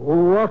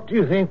what do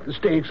you think the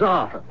stakes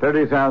are?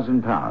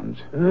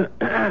 £30,000.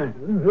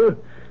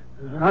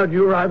 How do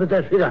you arrive at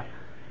that figure?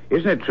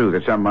 Isn't it true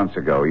that some months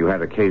ago you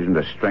had occasion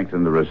to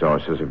strengthen the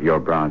resources of your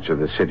branch of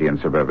the City and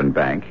Suburban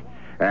Bank?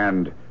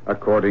 And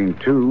according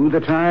to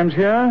the Times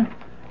here,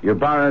 you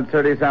borrowed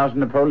 30,000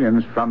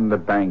 Napoleons from the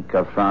Bank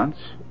of France?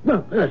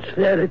 No, that's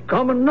fairly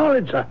common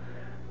knowledge, sir.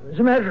 As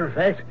a matter of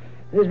fact,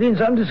 there's been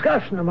some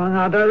discussion among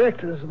our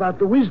directors about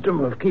the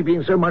wisdom of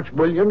keeping so much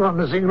bullion on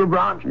a single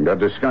branch. A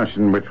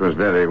discussion which was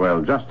very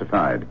well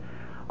justified.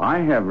 I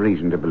have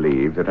reason to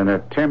believe that an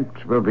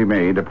attempt will be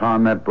made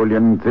upon that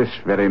bullion this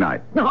very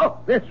night. No,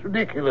 that's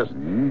ridiculous.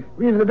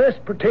 We've the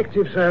best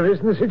protective service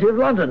in the City of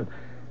London.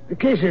 The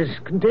cases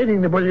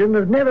containing the bullion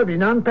have never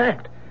been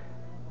unpacked.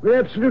 We're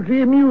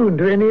absolutely immune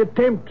to any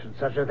attempt at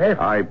such a theft.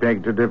 I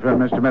beg to differ,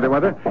 Mr.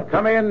 Merriweather.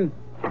 Come in.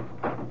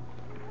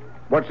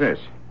 What's this?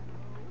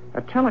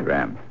 A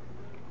telegram.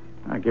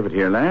 I'll give it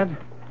here, lad.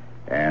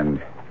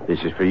 And this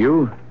is for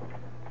you.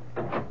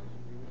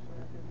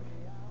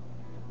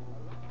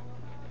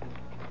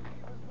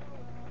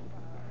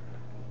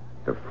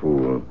 The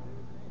fool.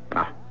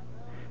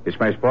 This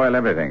may spoil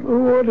everything.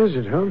 What is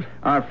it, Holmes?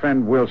 Our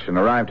friend Wilson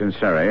arrived in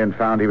Surrey and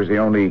found he was the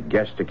only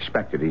guest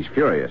expected. He's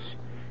furious.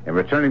 In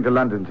returning to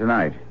London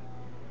tonight,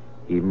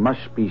 he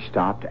must be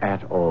stopped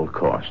at all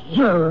costs.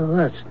 Well,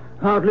 that's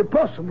hardly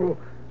possible,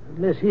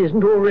 unless he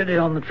isn't already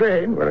on the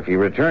train. Well, if he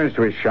returns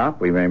to his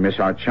shop, we may miss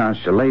our chance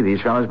to lay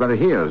these fellows by the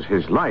heels.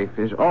 His life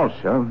is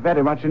also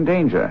very much in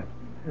danger.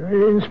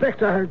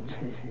 Inspector,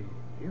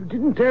 you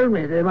didn't tell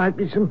me there might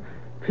be some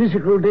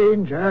physical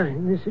danger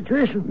in this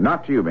situation.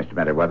 Not to you, Mr.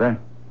 Merriweather.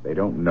 They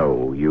don't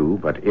know you,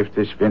 but if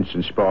this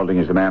Vincent Spaulding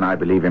is the man I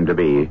believe him to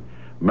be,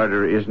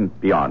 murder isn't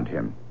beyond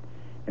him.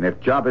 And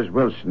if Jobbers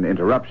Wilson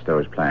interrupts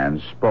those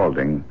plans,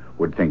 Spaulding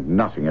would think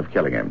nothing of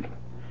killing him.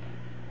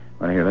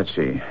 Well, here, let's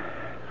see.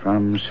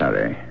 From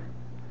Surrey.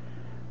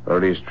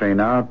 Earliest train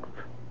out.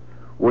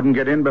 Wouldn't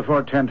get in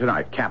before 10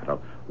 tonight.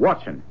 Capital.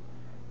 Watson,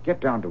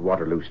 get down to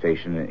Waterloo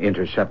Station and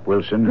intercept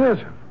Wilson. Yes.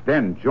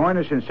 Then join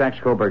us in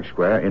Saxe-Coburg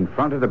Square in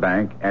front of the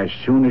bank as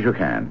soon as you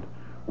can.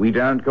 We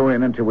daren't go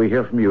in until we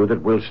hear from you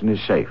that Wilson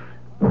is safe.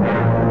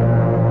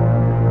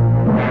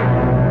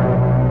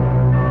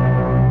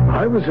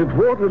 I was at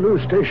Waterloo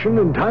Station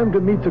in time to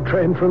meet the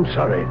train from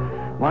Surrey.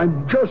 I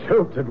just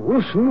hoped that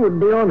Wilson would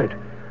be on it.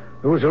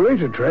 There was a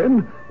later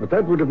train, but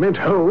that would have meant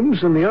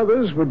Holmes and the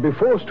others would be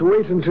forced to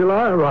wait until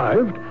I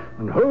arrived,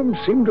 and Holmes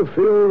seemed to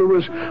feel there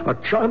was a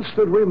chance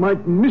that we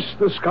might miss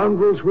the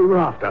scoundrels we were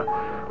after.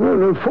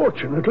 Well,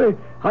 unfortunately,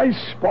 I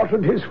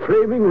spotted his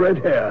flaming red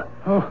hair.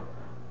 Oh,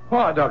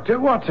 why, Dr.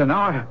 Watson,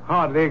 I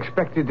hardly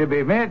expected to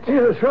be met.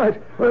 Yes,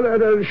 right. Well,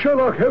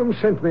 Sherlock Holmes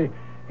sent me.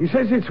 He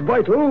says it's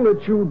vital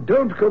that you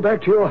don't go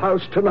back to your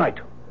house tonight.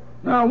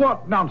 Now,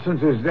 what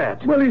nonsense is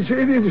that? Well, it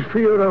is for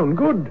your own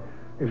good.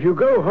 If you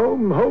go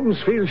home, Holmes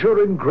feels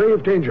you're in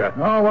grave danger.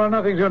 Oh, well,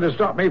 nothing's going to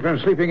stop me from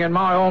sleeping in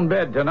my own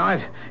bed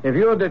tonight. If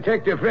your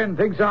detective friend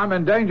thinks I'm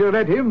in danger,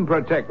 let him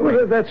protect me.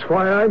 Well, that's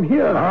why I'm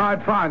here. All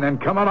right, fine, then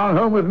come along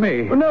home with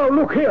me. Well, now,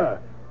 look here.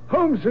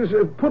 Holmes has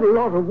put a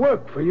lot of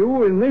work for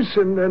you in this,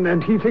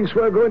 and he thinks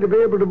we're going to be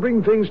able to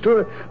bring things to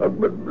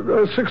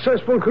a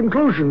successful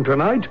conclusion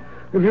tonight,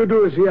 if you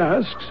do as he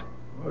asks.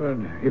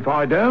 If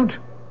I don't?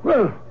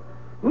 Well,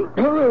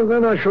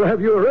 then I shall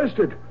have you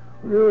arrested.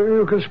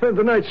 You can spend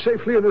the night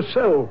safely in a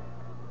cell.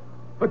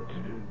 But,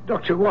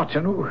 Dr.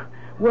 Watson,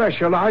 where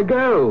shall I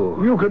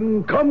go? You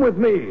can come with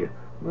me.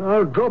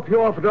 I'll drop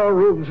you off at our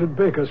rooms at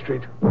Baker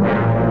Street.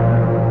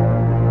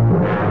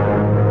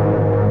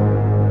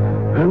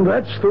 And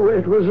that's the way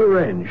it was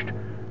arranged.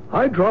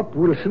 I dropped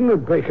Wilson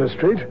at Baker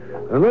Street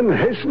and then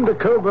hastened to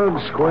Coburg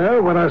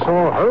Square when I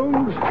saw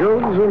Holmes,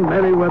 Jones, and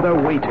Merriweather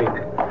waiting.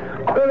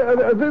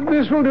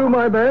 This will do,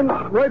 my man.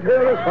 Right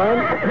here is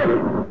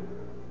fine.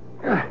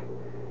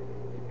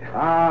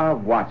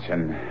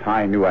 Watson,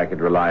 I knew I could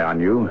rely on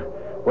you.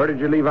 Where did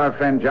you leave our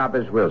friend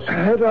Jobbers Wilson?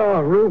 At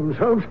our rooms,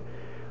 Holmes.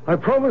 I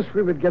promised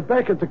we would get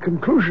back at the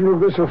conclusion of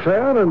this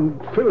affair and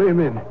fill him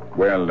in.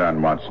 Well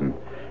done, Watson.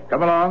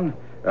 Come along.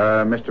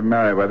 Mr.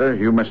 Merriweather,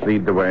 you must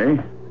lead the way.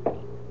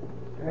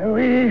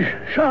 We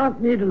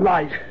shan't need a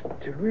light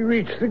till we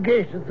reach the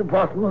gate at the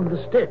bottom of the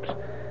steps.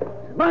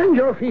 Mind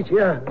your feet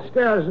here. The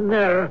stairs are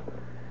narrow.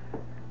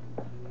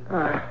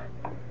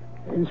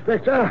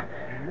 Inspector,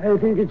 I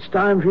think it's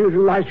time for you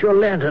to light your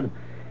lantern.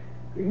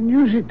 We can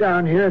use it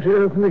down here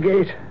to open the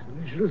gate.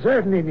 We She'll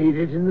certainly need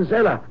it in the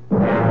cellar.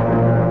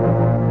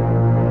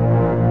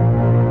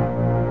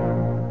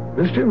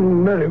 Mr.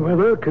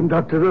 Merriweather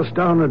conducted us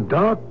down a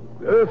dark,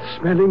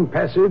 earth-smelling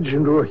passage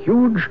into a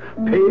huge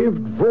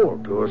paved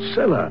vault or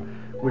cellar,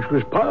 which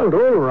was piled all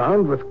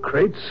around with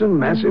crates and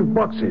massive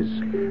boxes.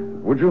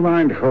 Would you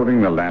mind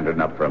holding the lantern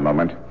up for a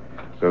moment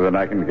so that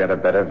I can get a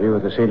better view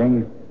of the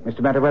ceiling,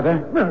 Mr.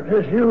 Merriweather? Well,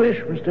 as you wish,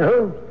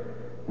 Mr.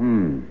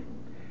 Holmes.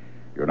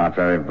 You're not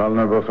very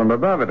vulnerable from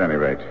above, at any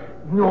rate.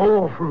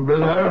 No, from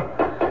below.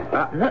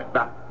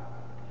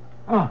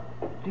 Oh,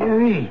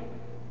 dearie.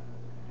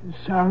 It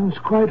sounds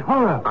quite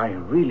horrible. I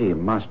really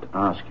must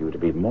ask you to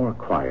be more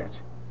quiet.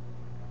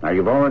 Now,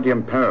 you've already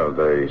imperiled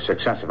the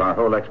success of our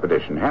whole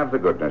expedition. Have the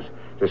goodness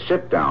to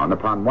sit down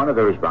upon one of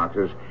those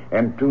boxes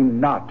and do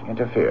not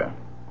interfere.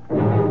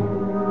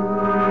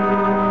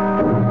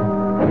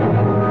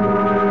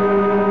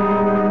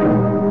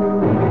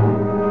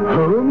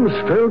 Holmes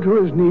fell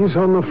to his knees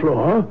on the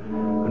floor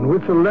and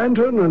with the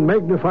lantern and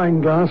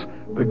magnifying glass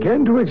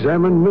began to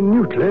examine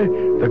minutely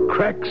the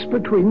cracks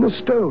between the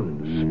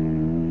stones.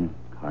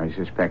 I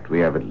suspect we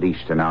have at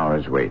least an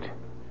hour's wait.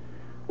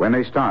 When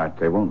they start,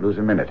 they won't lose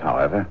a minute,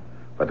 however.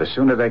 But the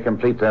sooner they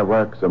complete their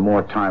work, the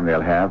more time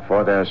they'll have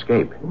for their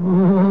escape.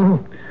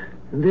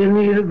 They'll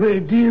need a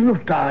great deal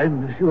of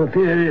time, if your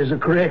theories are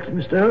correct,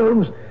 Mr.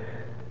 Holmes.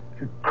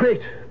 The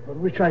crate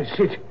on which I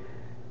sit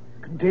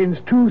contains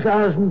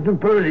 2,000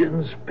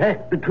 Napoleons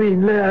packed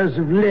between layers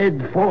of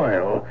lead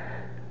foil.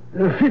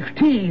 There are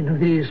 15 of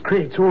these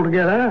crates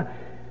altogether.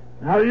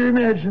 How you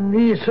imagine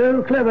these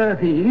so clever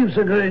thieves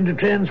are going to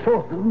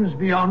transport them is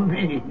beyond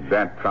me.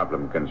 That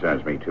problem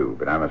concerns me, too,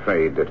 but I'm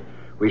afraid that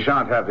we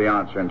shan't have the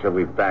answer until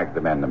we've bagged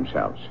the men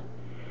themselves.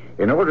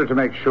 In order to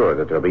make sure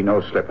that there'll be no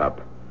slip-up,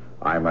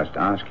 I must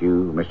ask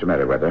you, Mr.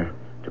 Merriweather,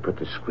 to put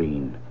the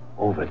screen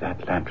over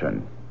that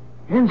lantern.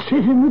 And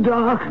sit in the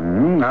dark?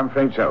 I'm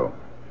afraid so.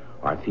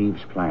 Our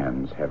thieves'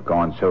 plans have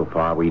gone so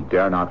far we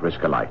dare not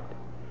risk a light.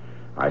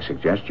 I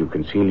suggest you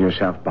conceal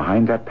yourself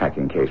behind that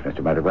packing case,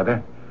 Mr.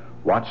 Merriweather.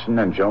 Watson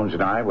and Jones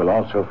and I will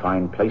also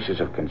find places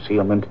of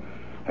concealment.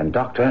 And,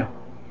 Doctor,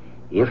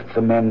 if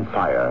the men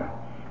fire,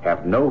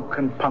 have no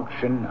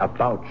compunction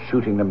about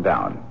shooting them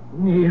down.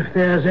 If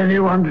there's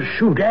anyone to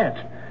shoot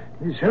at,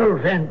 this whole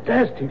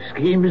fantastic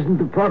scheme isn't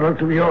the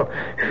product of your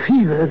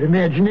fevered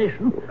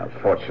imagination.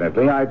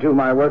 Fortunately, I do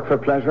my work for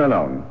pleasure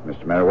alone,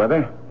 Mr.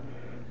 Merriweather.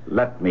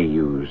 Let me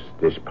use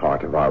this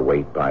part of our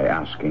wait by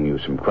asking you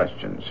some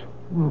questions.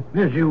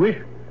 As you wish.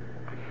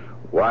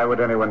 Why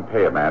would anyone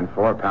pay a man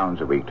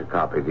 £4 a week to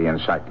copy the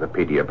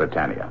Encyclopedia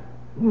Britannia?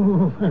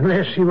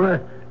 Unless he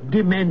were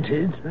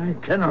demented, I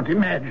cannot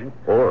imagine.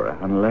 Or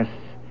unless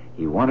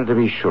he wanted to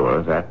be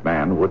sure that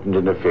man wouldn't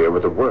interfere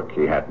with the work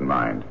he had in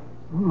mind.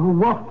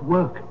 What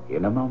work?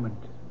 In a moment.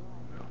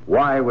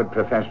 Why would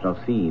professional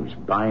thieves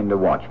bind a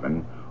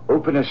watchman,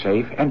 open a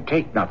safe, and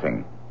take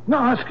nothing?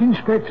 Ask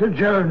Inspector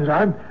Jones.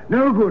 I'm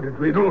no good at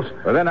riddles.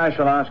 Well, then I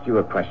shall ask you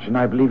a question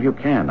I believe you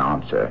can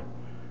answer.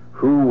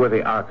 Who were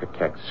the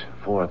architects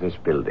for this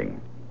building?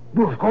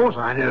 Well, of course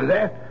I know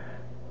that.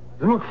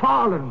 The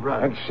McFarlane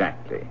brothers.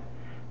 Exactly.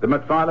 The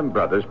McFarlane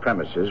brothers'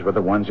 premises were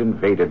the ones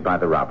invaded by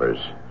the robbers.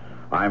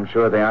 I'm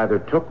sure they either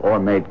took or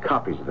made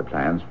copies of the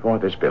plans for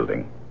this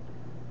building.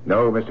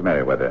 No, Mr.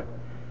 Merriweather.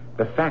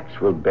 The facts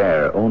will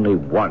bear only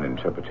one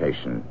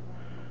interpretation.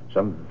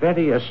 Some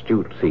very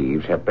astute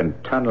thieves have been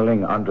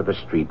tunneling under the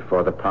street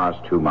for the past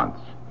 2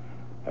 months.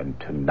 And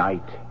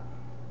tonight,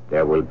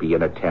 there will be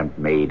an attempt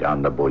made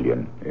on the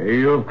bullion.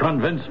 You've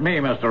convinced me,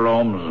 Mr.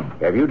 Holmes.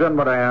 Have you done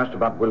what I asked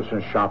about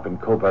Wilson's shop in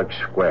Coburg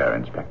Square,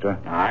 Inspector?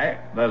 Aye.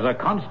 There's a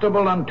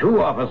constable and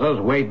 2 officers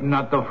waiting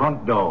at the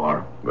front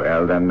door.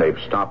 Well, then they've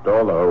stopped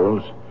all the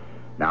holes.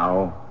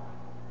 Now,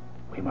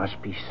 we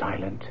must be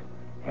silent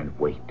and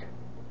wait.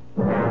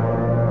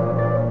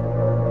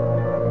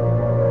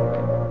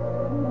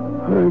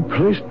 I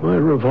placed my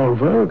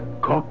revolver,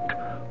 cocked,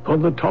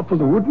 on the top of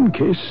the wooden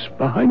case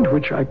behind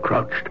which I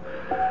crouched.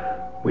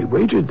 We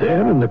waited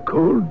there in the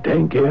cold,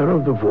 dank air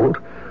of the vault,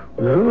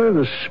 with only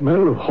the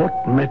smell of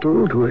hot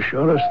metal to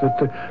assure us that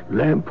the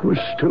lamp was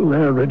still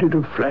there, ready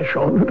to flash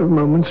on at a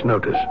moment's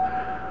notice.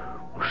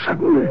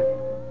 Suddenly,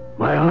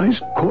 my eyes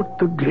caught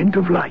the glint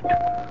of light.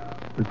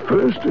 At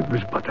first, it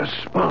was but a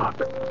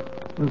spark,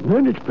 and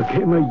then it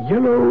became a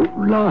yellow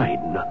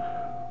line,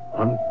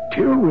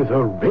 until with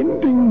a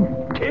rending,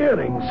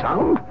 tearing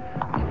sound,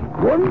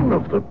 one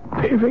of the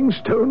paving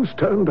stones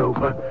turned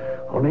over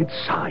on its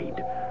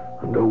side,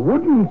 and a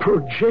wooden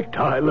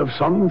projectile of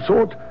some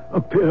sort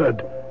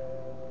appeared.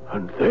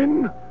 And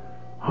then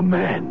a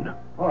man.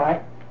 All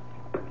right.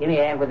 Give me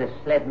a hand with the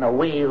sled and the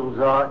wheels,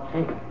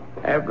 Archie.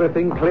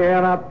 Everything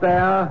clear up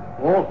there?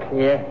 All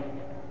clear.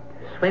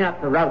 Swing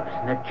up the ropes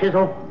and the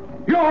chisel.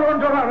 You're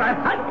under arrest.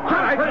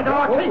 Archie.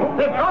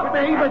 They've got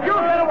me, but you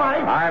get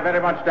away. I very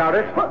much doubt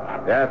it.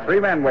 There are 3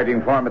 men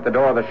waiting for him at the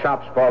door of the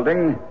shop,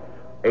 Spaulding,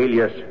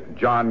 alias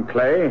John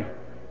Clay.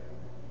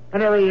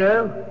 And who are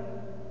you?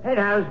 He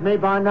knows me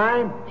by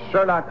name.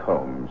 Sherlock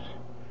Holmes.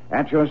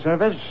 At your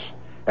service,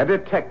 a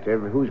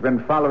detective who's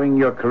been following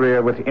your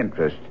career with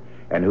interest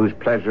and whose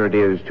pleasure it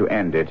is to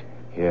end it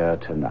here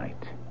tonight.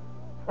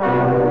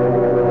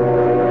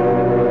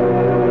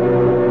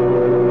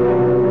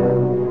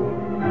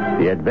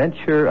 The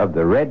Adventure of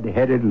the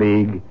Red-Headed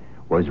League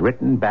was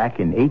written back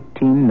in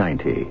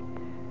 1890.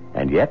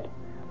 And yet,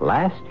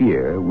 last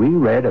year, we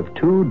read of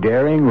 2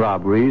 daring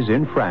robberies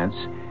in France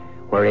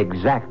where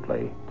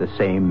exactly the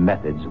same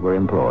methods were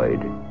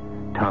employed.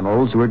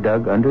 Tunnels were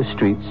dug under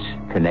streets,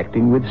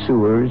 connecting with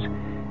sewers,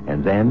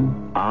 and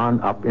then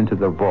on up into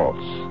the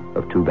vaults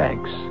of 2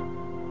 banks.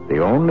 The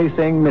only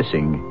thing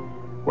missing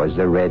was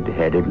the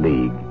Red-Headed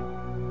League.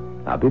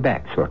 I'll be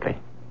back shortly.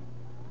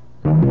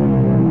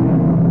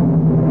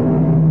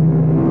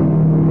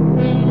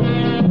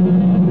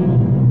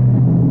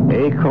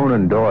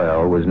 Conan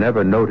Doyle was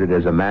never noted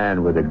as a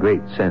man with a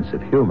great sense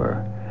of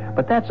humor,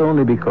 but that's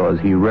only because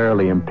he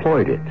rarely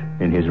employed it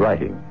in his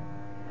writing.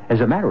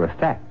 As a matter of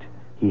fact,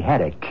 he had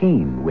a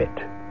keen wit.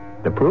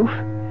 The proof?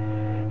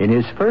 In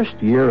his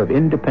first year of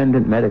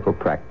independent medical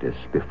practice,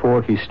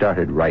 before he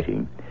started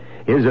writing,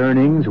 his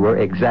earnings were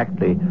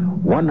exactly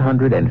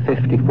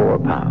 154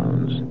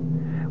 pounds.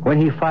 When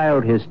he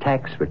filed his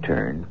tax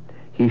return,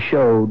 he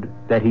showed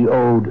that he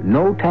owed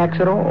no tax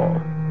at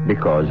all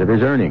because of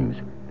his earnings.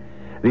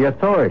 The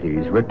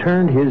authorities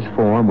returned his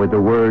form with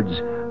the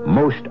words,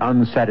 "most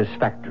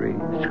unsatisfactory,"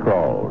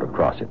 scrawled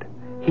across it.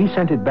 He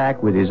sent it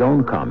back with his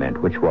own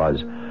comment, which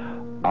was,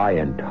 "I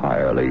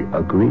entirely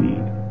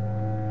agree."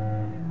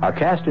 Our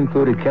cast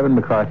included Kevin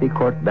McCarthy,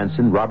 Court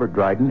Benson, Robert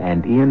Dryden,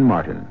 and Ian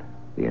Martin.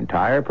 The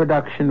entire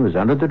production was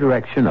under the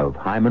direction of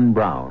Hyman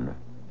Brown.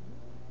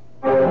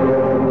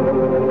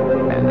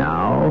 And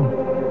now,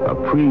 a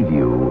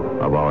preview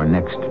of our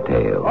next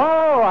tale.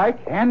 Oh, I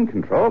can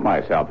control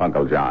myself,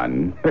 Uncle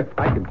John. If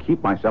I could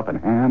keep myself in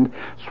hand,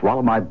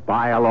 swallow my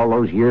bile all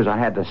those years I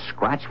had to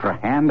scratch for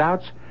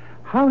handouts,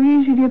 how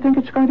easy do you think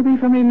it's going to be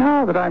for me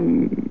now that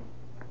I'm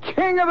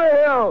king of the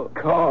hill?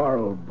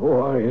 Carl,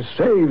 boy,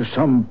 save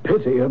some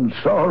pity and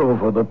sorrow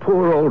for the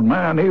poor old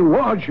man. He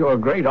was your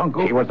great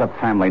uncle. He was a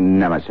family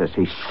nemesis.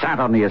 He sat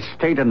on the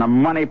estate and the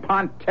money,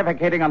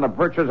 pontificating on the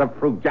virtues of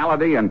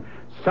frugality and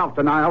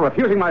self-denial,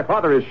 refusing my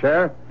father his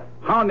share,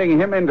 hounding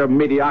him into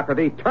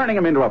mediocrity, turning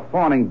him into a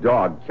fawning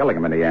dog, killing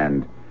him in the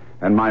end.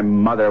 And my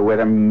mother with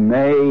him,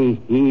 may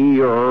he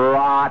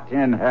rot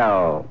in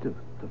hell. The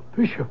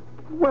bishop?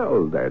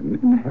 Well, then,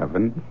 in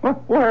heaven,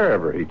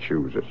 wherever he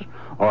chooses,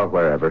 or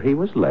wherever he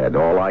was led,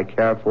 all I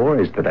care for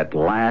is that at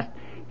last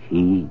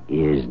he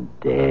is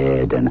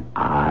dead and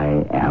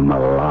I am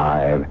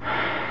alive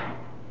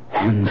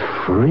and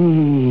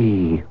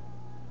free.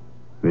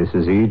 This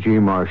is E.G.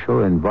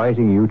 Marshall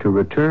inviting you to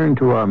return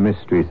to our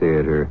Mystery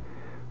Theater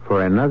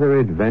for another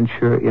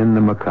adventure in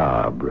the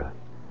macabre.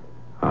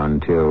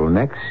 Until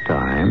next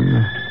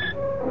time,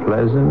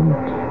 pleasant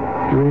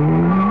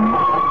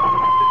dreams.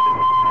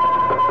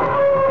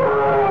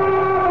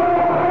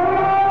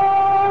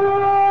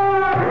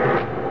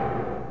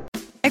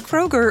 At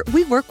Kroger,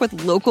 we work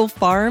with local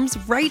farms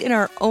right in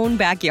our own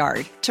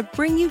backyard to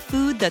bring you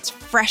food that's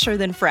fresher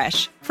than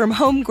fresh. From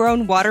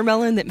homegrown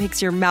watermelon that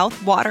makes your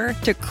mouth water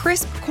to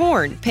crisp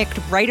corn picked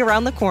right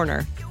around the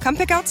corner. Come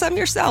pick out some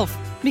yourself,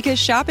 because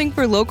shopping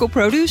for local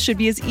produce should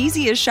be as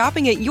easy as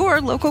shopping at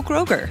your local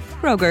Kroger.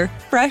 Kroger,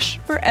 fresh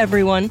for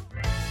everyone.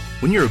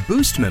 When you're a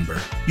Boost member,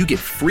 you get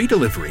free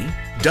delivery,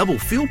 double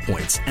fuel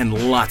points,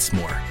 and lots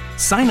more.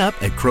 Sign up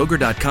at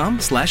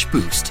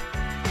Kroger.com/boost.